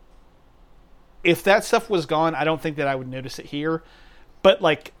that stuff was gone. I don't think that I would notice it here, but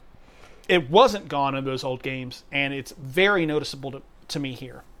like it wasn't gone in those old games, and it's very noticeable to me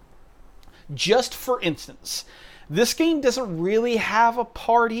here. Just for instance, this game doesn't really have a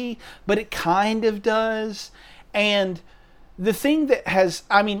party, but it kind of does. And the thing that has,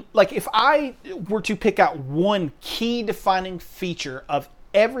 I mean, like if I were to pick out one key defining feature of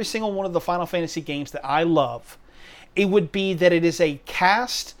every single one of the Final Fantasy games that I love, it would be that it is a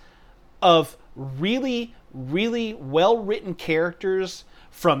cast of really, really well-written characters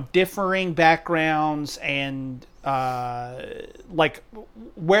from differing backgrounds, and like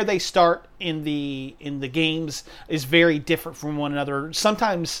where they start in the games is very different from one another.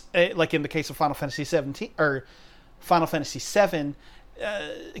 Sometimes, like in the case of Final Fantasy 17 or Final Fantasy 7,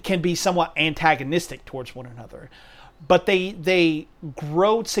 can be somewhat antagonistic towards one another. But they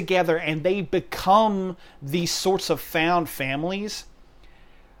grow together and they become these sorts of found families.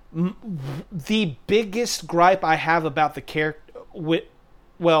 The biggest gripe I have about the character,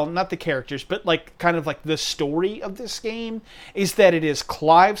 well, not the characters, but like kind of like the story of this game, is that it is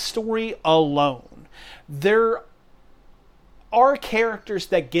Clive's story alone. There are characters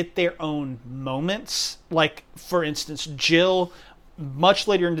that get their own moments. Like, for instance, Jill, much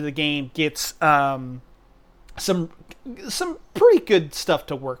later into the game, gets some pretty good stuff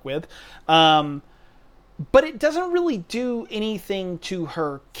to work with. But it doesn't really do anything to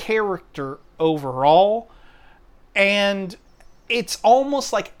her character overall. And it's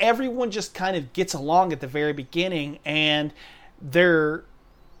almost like everyone just kind of gets along at the very beginning, and they're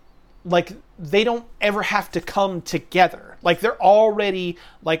like, they don't ever have to come together. Like, they're already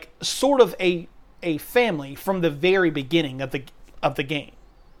like sort of a family from the very beginning of the game,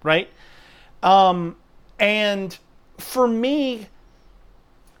 right? And for me,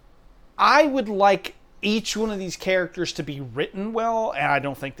 I would like each one of these characters to be written well, and I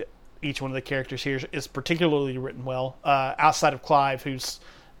don't think that each one of the characters here is particularly written well, outside of Clive, who's,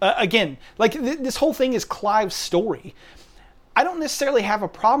 again, like this whole thing is Clive's story. I don't necessarily have a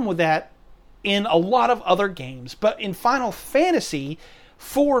problem with that in a lot of other games, but in Final Fantasy,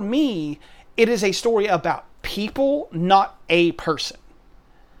 for me, it is a story about people, not a person.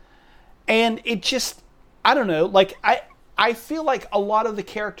 And it just, I don't know, like, I feel like a lot of the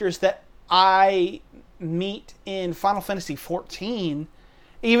characters that I meet in Final Fantasy XIV,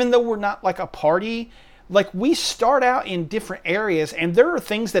 even though we're not like a party, like we start out in different areas, and there are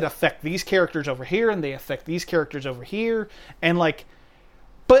things that affect these characters over here, and they affect these characters over here, and like,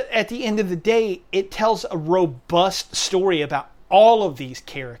 but at the end of the day, it tells a robust story about all of these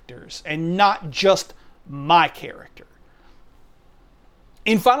characters, and not just my character.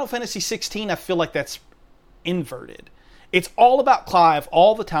 In Final Fantasy XVI, I feel like that's inverted. It's all about Clive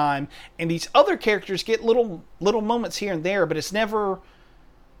all the time, and these other characters get little moments here and there, but it's never...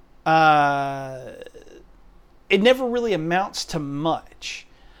 it never really amounts to much.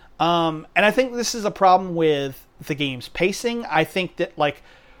 And I think this is a problem with the game's pacing. I think that, like,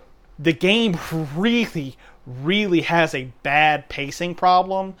 the game really, really has a bad pacing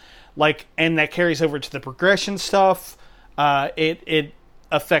problem. Like, and that carries over to the progression stuff. It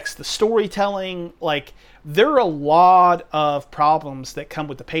affects the storytelling. Like, there are a lot of problems that come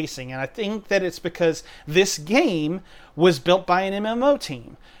with the pacing, and I think that it's because this game was built by an MMO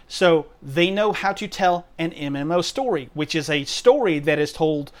team. So they know how to tell an MMO story, which is a story that is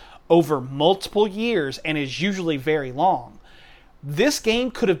told over multiple years and is usually very long. This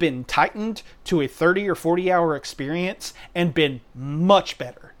game could have been tightened to a 30 or 40 hour experience and been much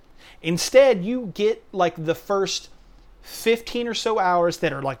better. Instead, you get like the first 15 or so hours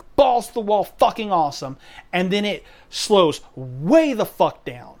that are like balls to the wall fucking awesome, and then it slows way the fuck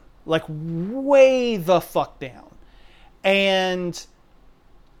down. Like, way the fuck down. And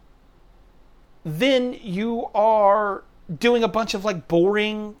then you are doing a bunch of like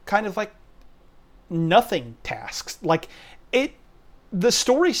boring kind of like nothing tasks. Like, the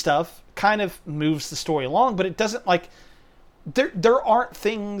story stuff kind of moves the story along, but it doesn't like there aren't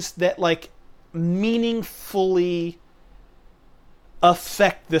things that like meaningfully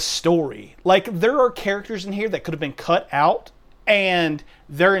affect the story. Like, there are characters in here that could have been cut out and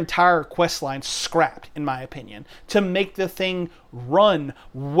their entire quest line scrapped, in my opinion, to make the thing run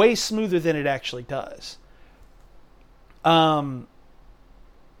way smoother than it actually does.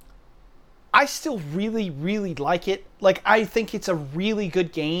 I still really, really like it. Like, I think it's a really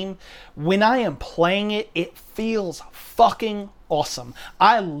good game. When I am playing it, it feels fucking awesome.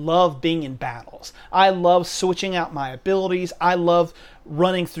 I love being in battles. I love switching out my abilities. I love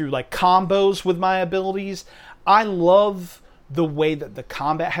running through like combos with my abilities. I love the way that the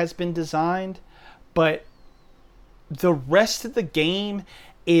combat has been designed, but the rest of the game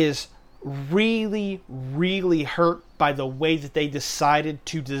is really, really hurt by the way that they decided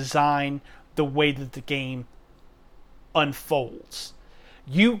to design the way that the game unfolds.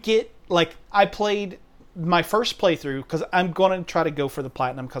 You get, like, I played my first playthrough, because I'm going to try to go for the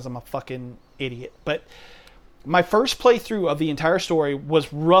platinum because I'm a fucking idiot, but my first playthrough of the entire story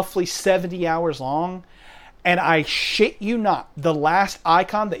was roughly 70 hours long, and I shit you not, the last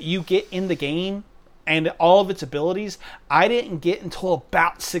icon that you get in the game and all of its abilities, I didn't get until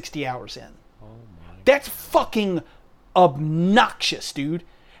about 60 hours in. Oh my That's fucking obnoxious, dude.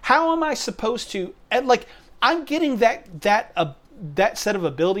 How am I supposed to... And like, I'm getting that set of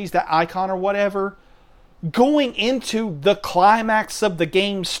abilities, that icon or whatever, going into the climax of the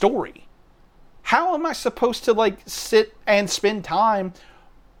game's story. How am I supposed to, like, sit and spend time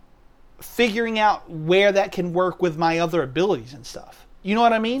figuring out where that can work with my other abilities and stuff? You know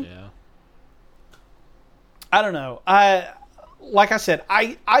what I mean? Yeah. I don't know. Like I said,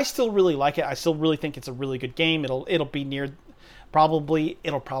 I still really like it. I still really think it's a really good game. It'll be near...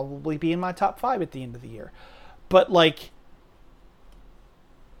 It'll probably be in my top 5 at the end of the year. But, like,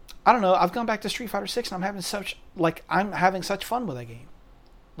 I don't know. I've gone back to Street Fighter 6 and I'm having such fun with that game.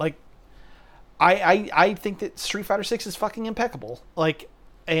 Like, I think that Street Fighter 6 is fucking impeccable. Like,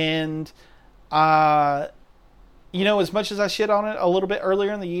 and you know, as much as I shit on it a little bit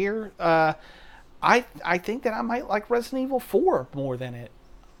earlier in the year, I think that I might like Resident Evil 4 more than it.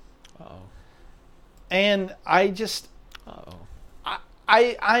 Uh-oh. And I just... Uh-oh.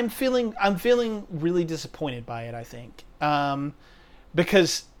 I'm feeling really disappointed by it, I think.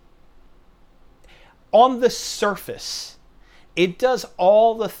 Because on the surface, it does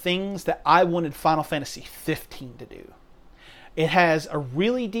all the things that I wanted Final Fantasy 15 to do. It has a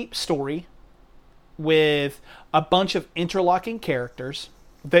really deep story with a bunch of interlocking characters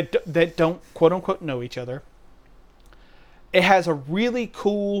that don't quote-unquote know each other. It has a really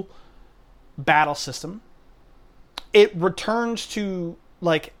cool battle system. It returns to,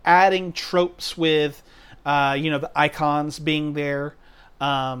 like, adding tropes with, the icons being there.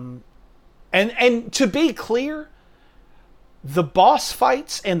 And to be clear, the boss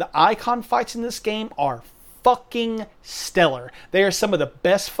fights and the icon fights in this game are fucking stellar. They are some of the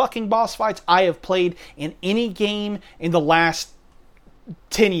best fucking boss fights I have played in any game in the last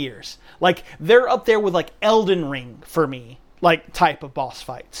 10 years. Like, they're up there with, like, Elden Ring for me. Like, type of boss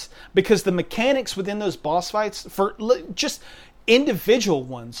fights, because the mechanics within those boss fights, for just individual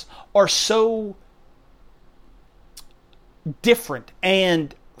ones, are so different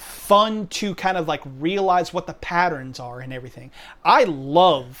and fun to kind of like realize what the patterns are and everything. I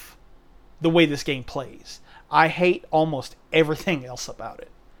love the way this game plays. I hate almost everything else about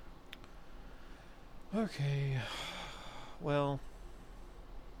it. Okay, well,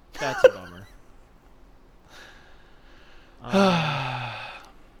 that's a bummer.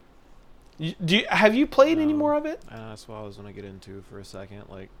 Have you played any more of it? That's what I was going to get into for a second.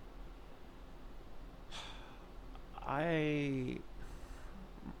 Like,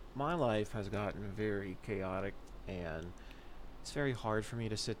 my life has gotten very chaotic, and it's very hard for me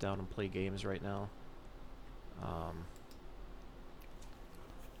to sit down and play games right now.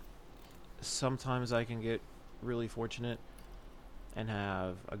 sometimes I can get really fortunate and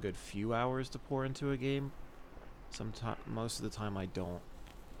have a good few hours to pour into a game. Sometimes, most of the time, I don't.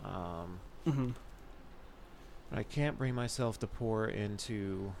 Um, Mm-hmm. I can't bring myself to pour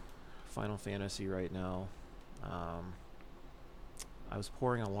into Final Fantasy right now. Um, I was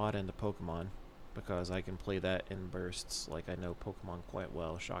pouring a lot into Pokemon because I can play that in bursts. Like I know Pokemon quite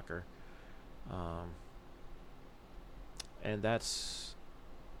well. Shocker. Um, and that's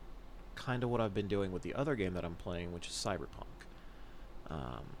kind of what I've been doing with the other game that I'm playing, which is Cyberpunk.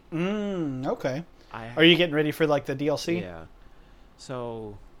 Um, Okay. I Are you getting ready for like the DLC? Yeah.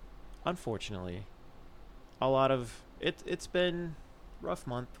 So, unfortunately, a lot of it's been rough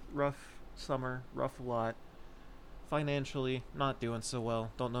month, rough summer, rough a lot. Financially, not doing so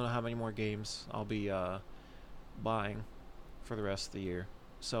well. Don't know how many more games I'll be buying for the rest of the year.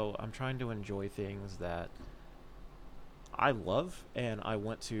 So I'm trying to enjoy things that I love and I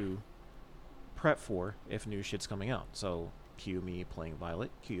want to prep for if new shit's coming out. So cue me playing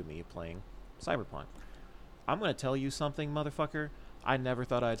Violet, cue me playing Cyberpunk. I'm gonna tell you something, motherfucker. I never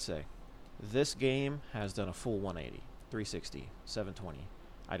thought I'd say. This game has done a full 180, 360, 720.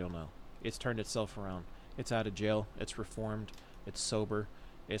 I don't know. It's turned itself around. It's out of jail. It's reformed. It's sober.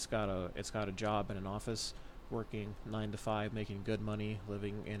 It's got a job in an office, working 9 to 5, making good money,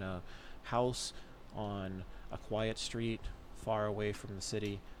 living in a house on a quiet street, far away from the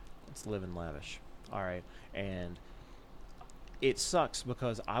city. It's living lavish. All right, and it sucks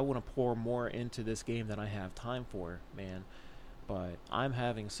because I want to pour more into this game than I have time for, man. But I'm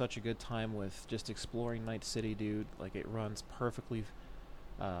having such a good time with just exploring Night City, dude. Like it runs perfectly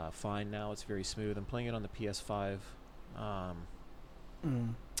fine now. It's very smooth. I'm playing it on the PS5. Um,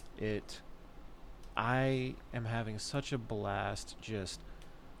 Mm. it, I am having such a blast just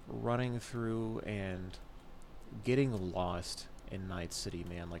running through and getting lost in Night City,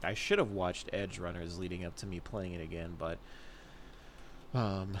 man. Like I should have watched Edge Runners leading up to me playing it again, but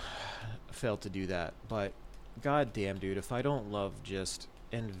um, failed to do that. But god damn, dude, if I don't love just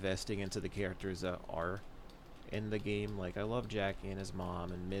investing into the characters that are in the game, like I love Jackie and his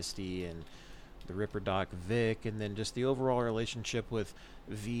mom and Misty and the Ripper Doc Vic, and then just the overall relationship with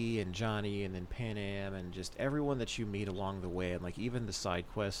V and Johnny and then Pan Am and just everyone that you meet along the way, and like even the side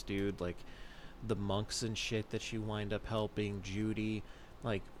quests, dude, like the monks and shit that you wind up helping, Judy.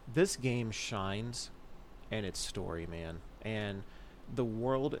 Like this game shines in its story, man. And the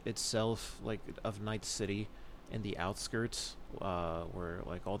world itself, like of Night City and the outskirts, where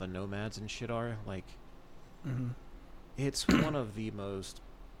like all the nomads and shit are, like Mm-hmm. it's one of the most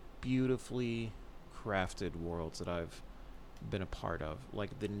beautifully crafted worlds that I've been a part of.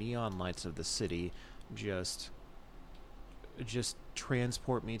 Like the neon lights of the city just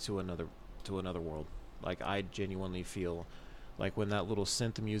transport me to another world. Like I genuinely feel like when that little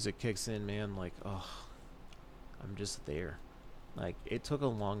synth music kicks in, man, like oh, I'm just there. Like it took a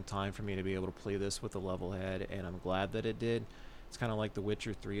long time for me to be able to play this with a level head, and I'm glad that it did. It's kind of like The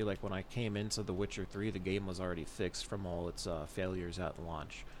Witcher 3. Like when I came into The Witcher 3, the game was already fixed from all its failures at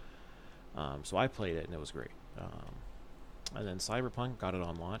launch. So I played it and it was great. And then Cyberpunk got it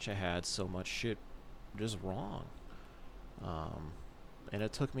on launch. I had so much shit just wrong. And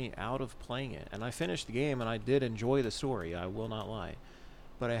it took me out of playing it. And I finished the game and I did enjoy the story, I will not lie.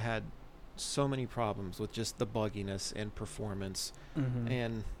 But I had so many problems with just the bugginess and performance. Mm-hmm.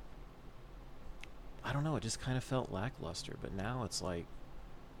 And I don't know, it just kind of felt lackluster. But now it's like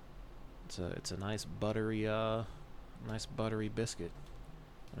it's a nice buttery biscuit.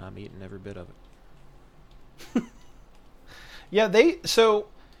 And I'm eating every bit of it. Yeah, so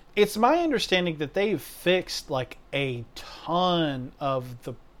it's my understanding that they've fixed like a ton of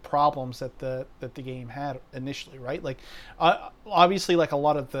the problems that the game had initially, right? Like obviously like a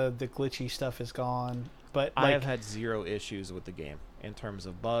lot of the glitchy stuff is gone, but I like, have had zero issues with the game in terms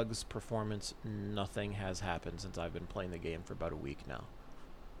of bugs, performance. Nothing has happened since I've been playing the game for about a week now.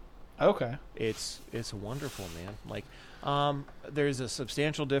 okay. It's wonderful, man. Like there's a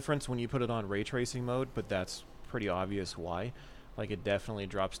substantial difference when you put it on ray tracing mode, but that's pretty obvious why. Like it definitely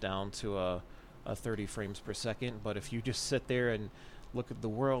drops down to a 30 frames per second, but if you just sit there and look at the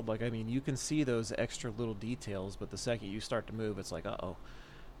world, like I mean you can see those extra little details, but the second you start to move it's like uh-oh.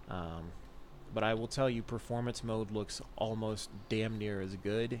 But I will tell you, performance mode looks almost damn near as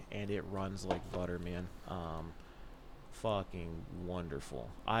good, and it runs like butter, man. Fucking wonderful.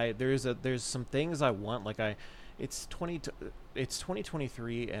 There's some things I want, like it's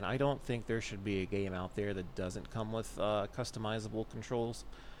 2023, and I don't think there should be a game out there that doesn't come with customizable controls.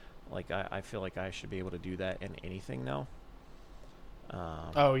 Like I feel like I should be able to do that in anything now.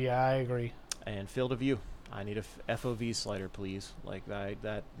 Oh yeah, I agree. And Field of View. I need a FOV slider, please. Like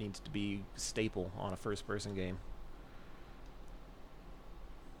that needs to be staple on a first-person game.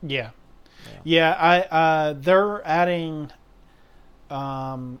 Yeah. I they're adding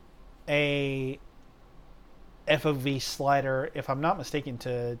a FOV slider, if I'm not mistaken,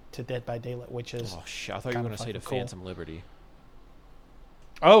 to Dead by Daylight, which is I thought you were going to say to Phantom Liberty.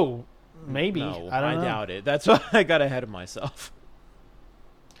 Oh, maybe. No, I don't know. doubt it. That's why I got ahead of myself.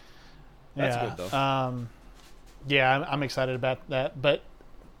 That's good though. I'm excited about that, but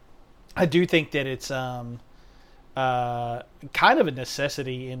I do think that it's kind of a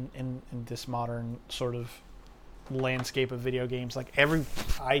necessity in this modern sort of landscape of video games. Like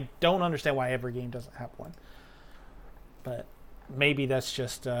I don't understand why every game doesn't have one, but maybe that's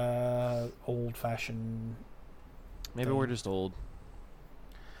just old-fashioned. Maybe we're just old.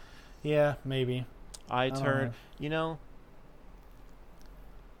 Yeah, maybe. I turned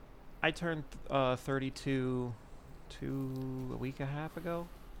 32 a week and a half ago.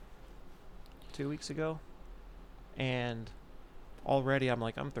 2 weeks ago. And already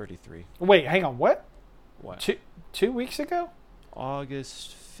I'm 33. Wait, hang on, what? What? 2 weeks ago?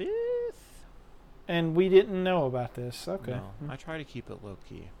 August 5th? And we didn't know about this. Okay. No, I try to keep it low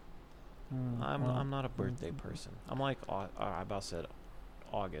key. I'm not a birthday person. I'm like I about said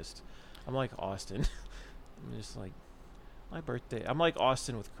August. I'm like Austin. I'm just like my birthday. I'm like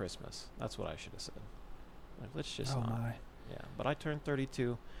Austin with Christmas. That's what I should have said. Like let's just not. My. Yeah, but I turned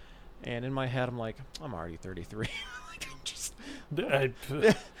 32, and in my head I'm like I'm already 33.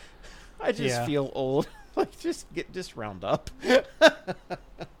 I just feel old. Like just round up.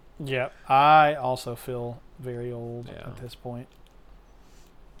 Yeah, I also feel very old at this point.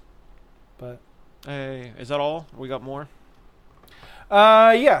 But hey, is that all? We got more?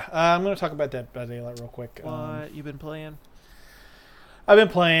 I'm going to talk about Dead by Daylight real quick. What you been playing? I've been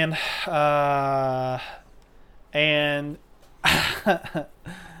playing, and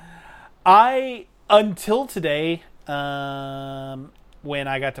I until today, when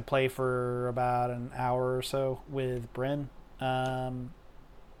I got to play for about an hour or so with Bryn,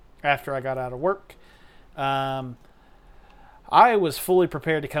 after I got out of work, I was fully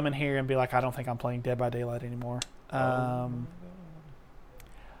prepared to come in here and be like, I don't think I'm playing Dead by Daylight anymore.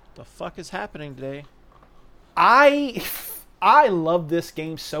 The fuck is happening today? I love this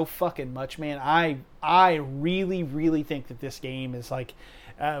game so fucking much, man. I really, really think that this game is like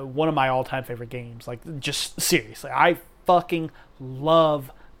one of my all-time favorite games. Like, just seriously, I fucking love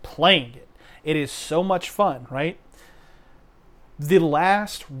playing it. It is so much fun, right? The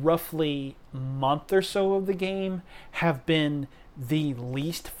last roughly month or so of the game have been the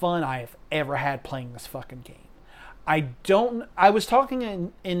least fun I have ever had playing this fucking game. I was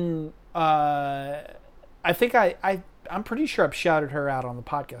talking in I think I'm pretty sure I've shouted her out on the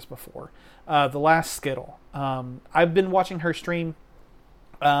podcast before. The Last Skittle. I've been watching her stream,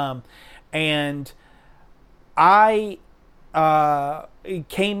 and I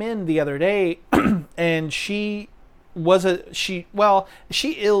came in the other day, and she still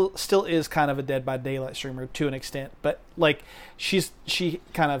is kind of a Dead by Daylight streamer to an extent, but like she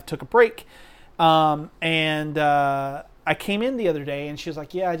kind of took a break, and I came in the other day and she was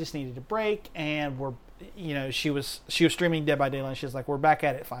like, yeah, I just needed a break, and she was streaming Dead by Daylight, and she was like, we're back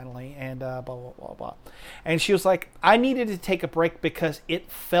at it finally, and blah blah blah blah, and she was like, I needed to take a break because it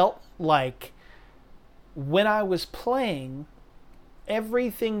felt like when I was playing,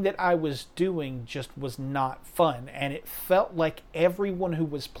 everything that I was doing just was not fun, and it felt like everyone who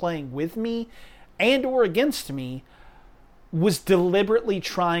was playing with me and or against me was deliberately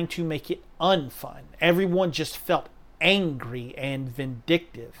trying to make it unfun. Everyone just felt angry and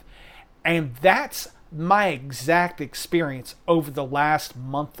vindictive, and that's my exact experience over the last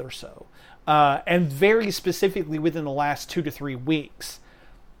month or so, and very specifically within the last 2 to 3 weeks.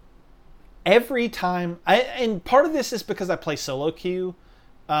 Every time, and part of this is because I play solo queue,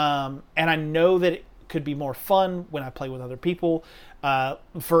 and I know that it could be more fun when I play with other people.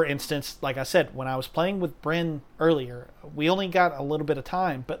 For instance, like I said, when I was playing with Bryn earlier, we only got a little bit of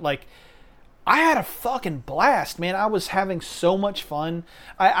time, but like, I had a fucking blast, man. I was having so much fun.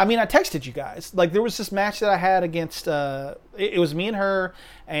 I mean, I texted you guys. Like, there was this match that I had against, it was me and her,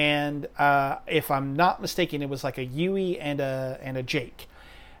 and if I'm not mistaken, it was like a Yui and a Jake.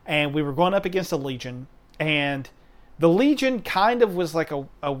 And we were going up against a Legion, and the Legion kind of was like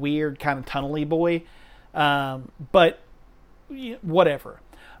a weird kind of tunnely boy, but whatever.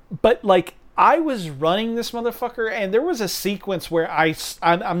 But like, I was running this motherfucker, and there was a sequence where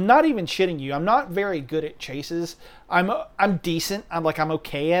I'm not even shitting you. I'm not very good at chases. I'm decent. I'm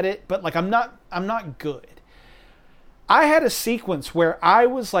okay at it, but like I'm not good. I had a sequence where I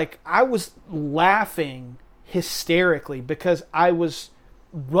was laughing hysterically because I was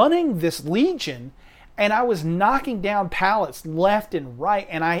running this Legion and I was knocking down pallets left and right.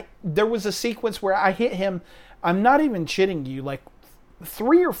 And there was a sequence where I hit him, I'm not even shitting you, like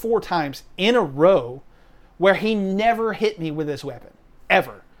 3 or 4 times in a row where he never hit me with his weapon.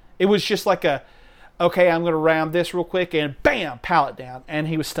 Ever. It was just like okay, I'm going to round this real quick and bam, pallet down. And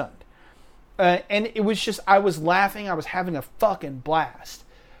he was stunned. And it was just, I was laughing. I was having a fucking blast.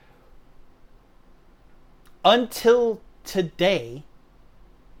 Until today,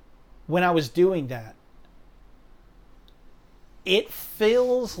 when I was doing that, it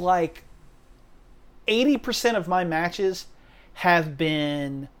feels like 80% of my matches have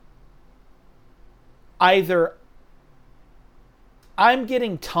been either I'm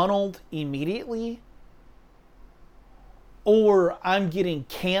getting tunneled immediately or I'm getting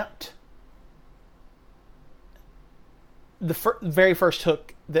camped the very first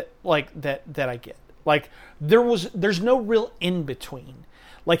hook that I get. Like there's no real in between.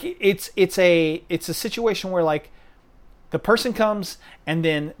 Like it's a situation where like the person comes and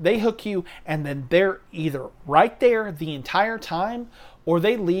then they hook you and then they're either right there the entire time or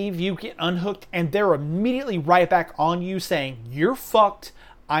they leave, you get unhooked and they're immediately right back on you saying, you're fucked,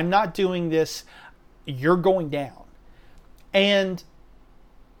 I'm not doing this, you're going down. And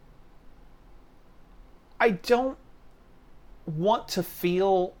I don't want to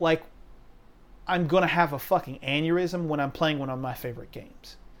feel like I'm going to have a fucking aneurysm when I'm playing one of my favorite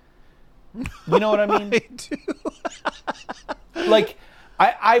games. You know what I mean? I do. Like,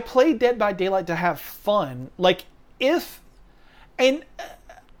 I play Dead by Daylight to have fun. Like, and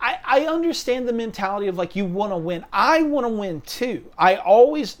I understand the mentality of, like, you want to win. I want to win, too. I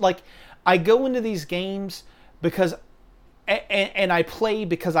always, like, I go into these games because, and I play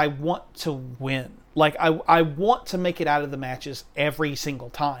because I want to win. Like, I want to make it out of the matches every single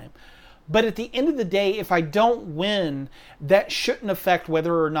time. But at the end of the day, if I don't win, that shouldn't affect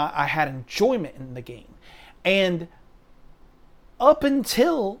whether or not I had enjoyment in the game. And up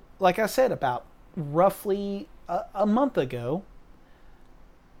until, like I said, about roughly a month ago,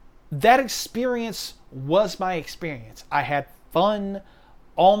 that experience was my experience. I had fun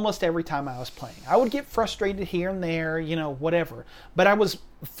almost every time I was playing. I would get frustrated here and there, you know, whatever. But I was,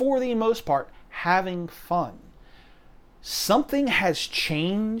 for the most part, having fun. Something has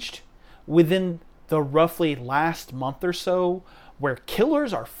changed within the roughly last month or so where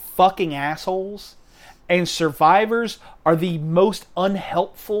killers are fucking assholes and survivors are the most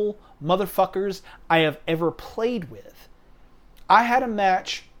unhelpful motherfuckers I have ever played with. I had a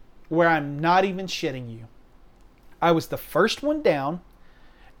match where I'm not even shitting you. I was the first one down,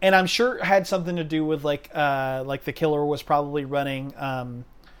 and I'm sure it had something to do with like the killer was probably running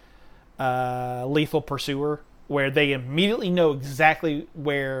Lethal Pursuer, where they immediately know exactly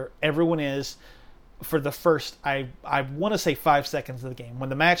where everyone is for the first, I want to say 5 seconds of the game. When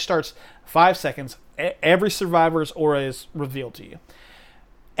the match starts, 5 seconds, every survivor's aura is revealed to you.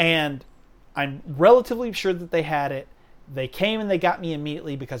 And I'm relatively sure that they had it. They came and they got me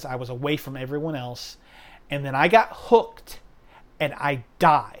immediately because I was away from everyone else. And then I got hooked and I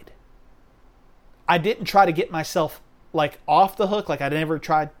died. I didn't try to get myself like off the hook. Like I never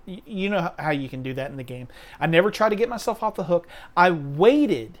tried, you know how you can do that in the game. I never tried to get myself off the hook. I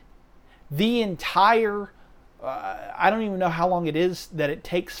waited the entire, I don't even know how long it is that it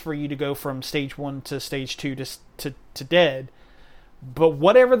takes for you to go from stage 1 to stage 2 to dead. But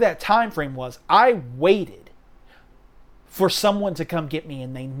whatever that time frame was, I waited for someone to come get me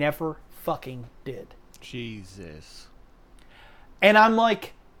and they never fucking did. Jesus. And I'm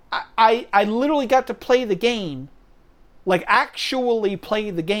like, I literally got to play the game, like actually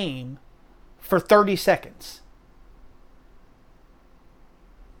play the game for 30 seconds.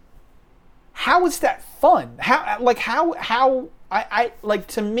 How is that fun? How I like,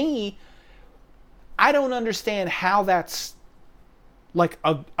 to me, I don't understand how that's like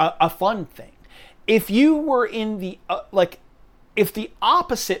a fun thing. If you were in the if the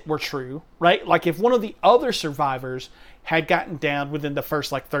opposite were true, right? Like if one of the other survivors had gotten down within the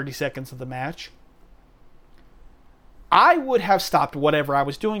first like 30 seconds of the match, I would have stopped whatever I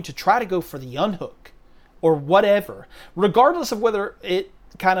was doing to try to go for the unhook or whatever, regardless of whether it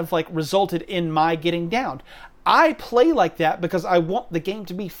kind of like resulted in my getting down. I play like that because I want the game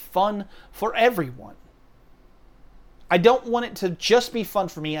to be fun for everyone. I don't want it to just be fun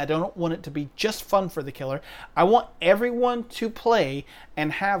for me. I don't want it to be just fun for the killer. I want everyone to play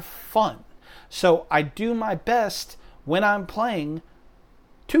and have fun. So I do my best when I'm playing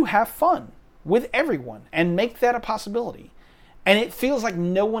to have fun with everyone and make that a possibility. And it feels like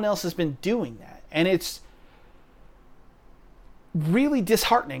no one else has been doing that. And it's really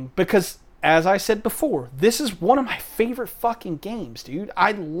disheartening because as I said before, this is one of my favorite fucking games, dude.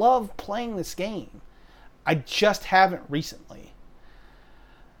 I love playing this game. I just haven't recently.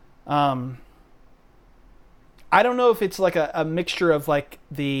 I don't know if it's like a mixture of like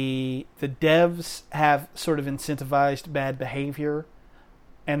the devs have sort of incentivized bad behavior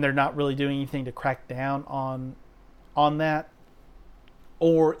and they're not really doing anything to crack down on that,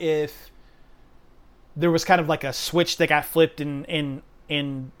 or if there was kind of like a switch that got flipped in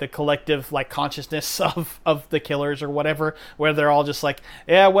the collective like consciousness of the killers or whatever, where they're all just like,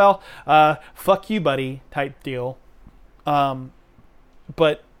 yeah, well, fuck you, buddy, type deal.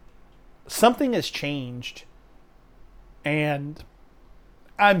 But something has changed. And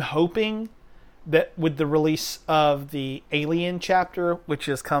I'm hoping that with the release of the Alien chapter, which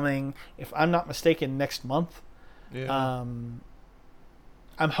is coming, if I'm not mistaken, next month, I'm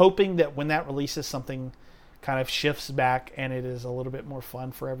hoping that when that releases, something kind of shifts back and it is a little bit more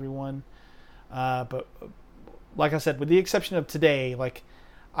fun for everyone. But like I said, with the exception of today, like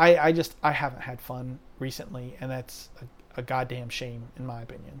I haven't had fun recently, and that's a goddamn shame in my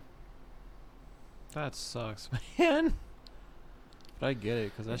opinion. That sucks, man. But I get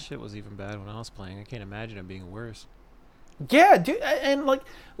it, because that shit was even bad when I was playing. I can't imagine it being worse. Yeah, dude, and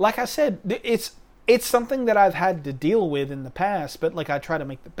like I said, it's something that I've had to deal with in the past, but like I try to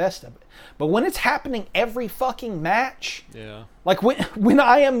make the best of it. But when it's happening every fucking match, yeah, like when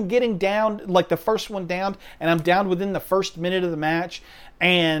I am getting down, like the first one down, and I'm down within the first minute of the match,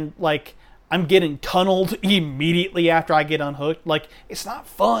 and like I'm getting tunneled immediately after I get unhooked, like it's not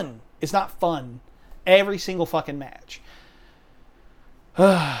fun. It's not fun. Every single fucking match.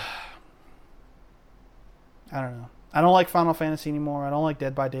 I don't know. I don't like Final Fantasy anymore. I don't like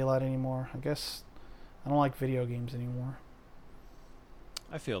Dead by Daylight anymore. I guess I don't like video games anymore.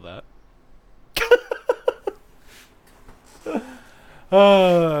 I feel that.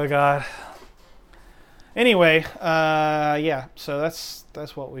 Oh God. Anyway, yeah. So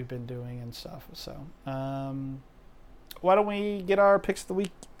that's what we've been doing and stuff. So, why don't we get our picks of the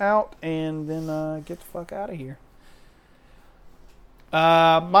week out and then get the fuck out of here.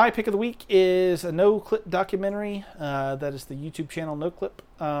 My pick of the week is a No Clip documentary. That is the YouTube channel No Clip.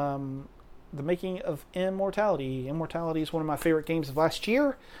 The Making of Immortality. Immortality is one of my favorite games of last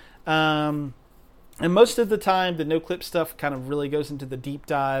year. And most of the time, the No Clip stuff kind of really goes into the deep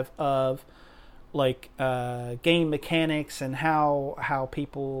dive of like game mechanics and how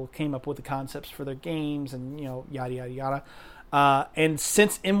people came up with the concepts for their games and, you know, yada, yada, yada. And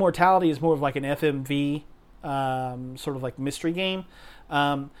since Immortality is more of like an FMV, sort of like mystery game,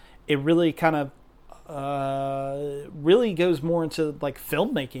 it really kind of really goes more into like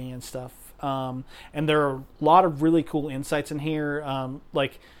filmmaking and stuff, and there are a lot of really cool insights in here,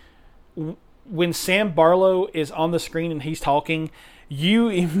 like when Sam Barlow is on the screen and he's talking, you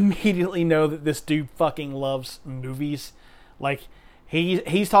immediately know that this dude fucking loves movies. Like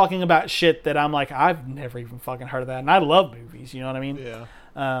he's talking about shit that I'm like, I've never even fucking heard of that, and I love movies, you know what I mean? Yeah.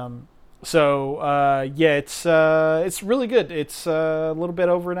 So yeah, it's really good. It's a little bit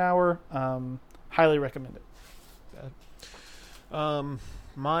over an hour. Highly recommend it.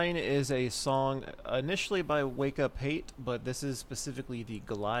 Mine is a song initially by Wake Up Hate, but this is specifically the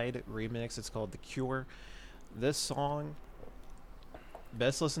Glide remix. It's called The Cure. This song,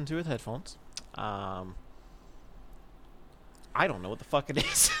 best listen to with headphones. I don't know what the fuck it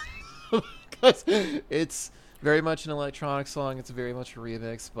is. Because it's very much an electronic song. It's very much a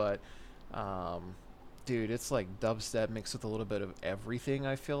remix, but dude, it's like dubstep mixed with a little bit of everything,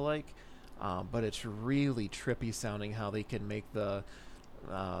 I feel like. But it's really trippy sounding how they can make the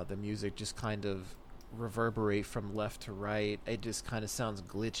music just kind of reverberate from left to right. It just kind of sounds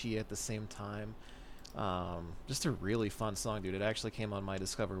glitchy at the same time. Just a really fun song, dude. It actually came on my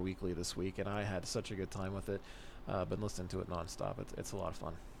Discover Weekly this week, and I had such a good time with it. Been listening to it nonstop. It's a lot of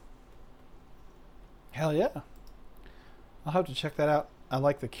fun. Hell yeah. I'll have to check that out. I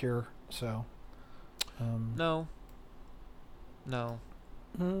like The Cure, so... No.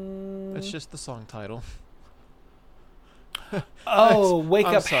 It's just the song title. Oh, Wake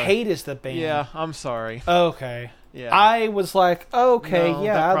I'm Up sorry. Hate is the band. Yeah, I'm sorry. Okay. Yeah. I was like, okay, No,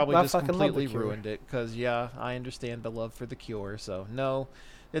 yeah, that probably I just fucking love completely The Cure. ruined it. Because, yeah, I understand the love for The Cure. So, no,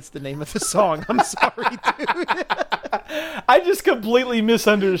 it's the name of the song. I'm sorry, dude. I just completely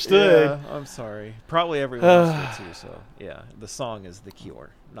misunderstood. Yeah, I'm sorry. Probably everyone else did too. So, yeah, the song is The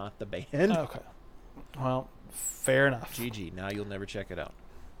Cure, not the band. Okay. Well, fair enough. GG. Now you'll never check it out.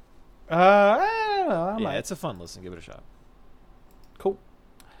 I don't know. I might. It's a fun listen. Give it a shot. Cool.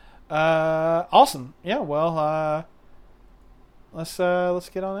 Awesome. Yeah, well, let's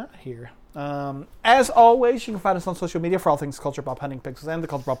get on out here. As always, you can find us on social media for all things Culture Pop, Hunting Pixels, and the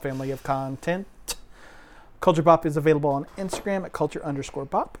Culture Pop family of content. Culture Pop is available on Instagram at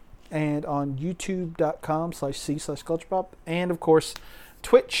culture_pop and on youtube.com/c/culture pop. And, of course,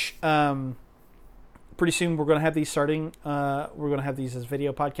 Twitch. Pretty soon we're going to have these starting. We're going to have these as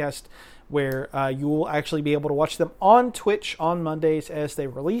video podcasts where you will actually be able to watch them on Twitch on Mondays as they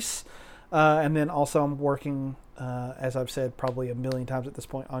release. And then also I'm working, as I've said probably a million times at this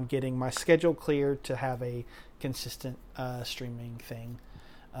point, on getting my schedule cleared to have a consistent streaming thing.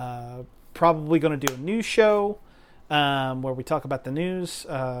 Probably going to do a news show where we talk about the news.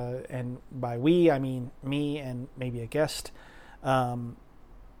 And by we, I mean me and maybe a guest.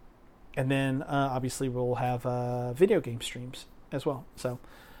 And then obviously we'll have video game streams as well. So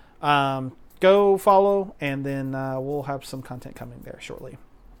go follow, and then we'll have some content coming there shortly.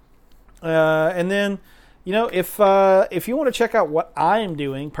 And then, if you want to check out what I'm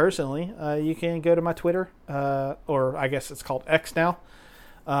doing personally, you can go to my Twitter, or I guess it's called X now,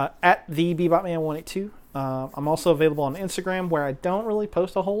 at the BebopMan182. I'm also available on Instagram, where I don't really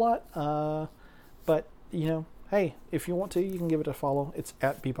post a whole lot, but hey, if you want to, you can give it a follow. It's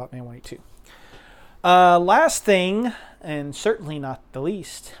at BebopMan182. Last thing, and certainly not the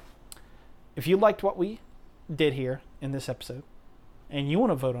least, if you liked what we did here in this episode, and you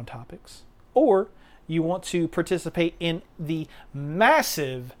want to vote on topics, or you want to participate in the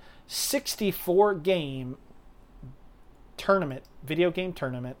massive 64-game tournament, video game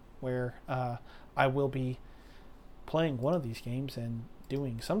tournament, where I will be playing one of these games and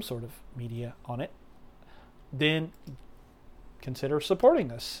doing some sort of media on it, then consider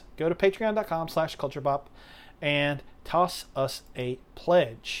supporting us. Go to patreon.com/culturepop and toss us a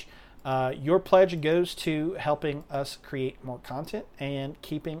pledge. Your pledge goes to helping us create more content and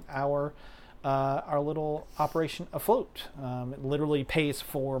keeping our little operation afloat. It literally pays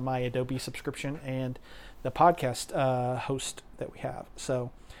for my Adobe subscription and the podcast host that we have.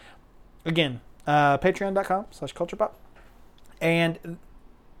 So again, patreon.com/culturepop. And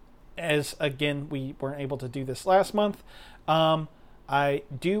as again, we weren't able to do this last month, I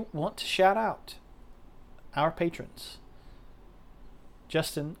do want to shout out our patrons: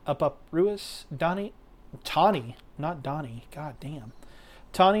 Justin Up Ruiz, Tawny, not Donnie, god damn,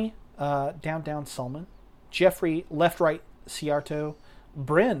 Tawny, Down Solomon, Jeffrey Left Right Ciarto,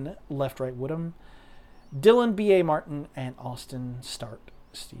 Bryn Left Right Woodham, Dylan B.A. Martin, and Austin Start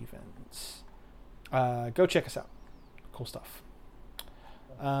Stevens. Go check us out. Cool stuff.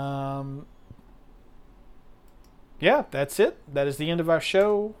 Yeah, that's it. That is the end of our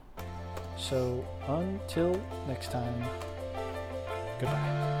show. So until next time,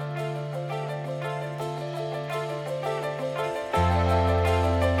 goodbye.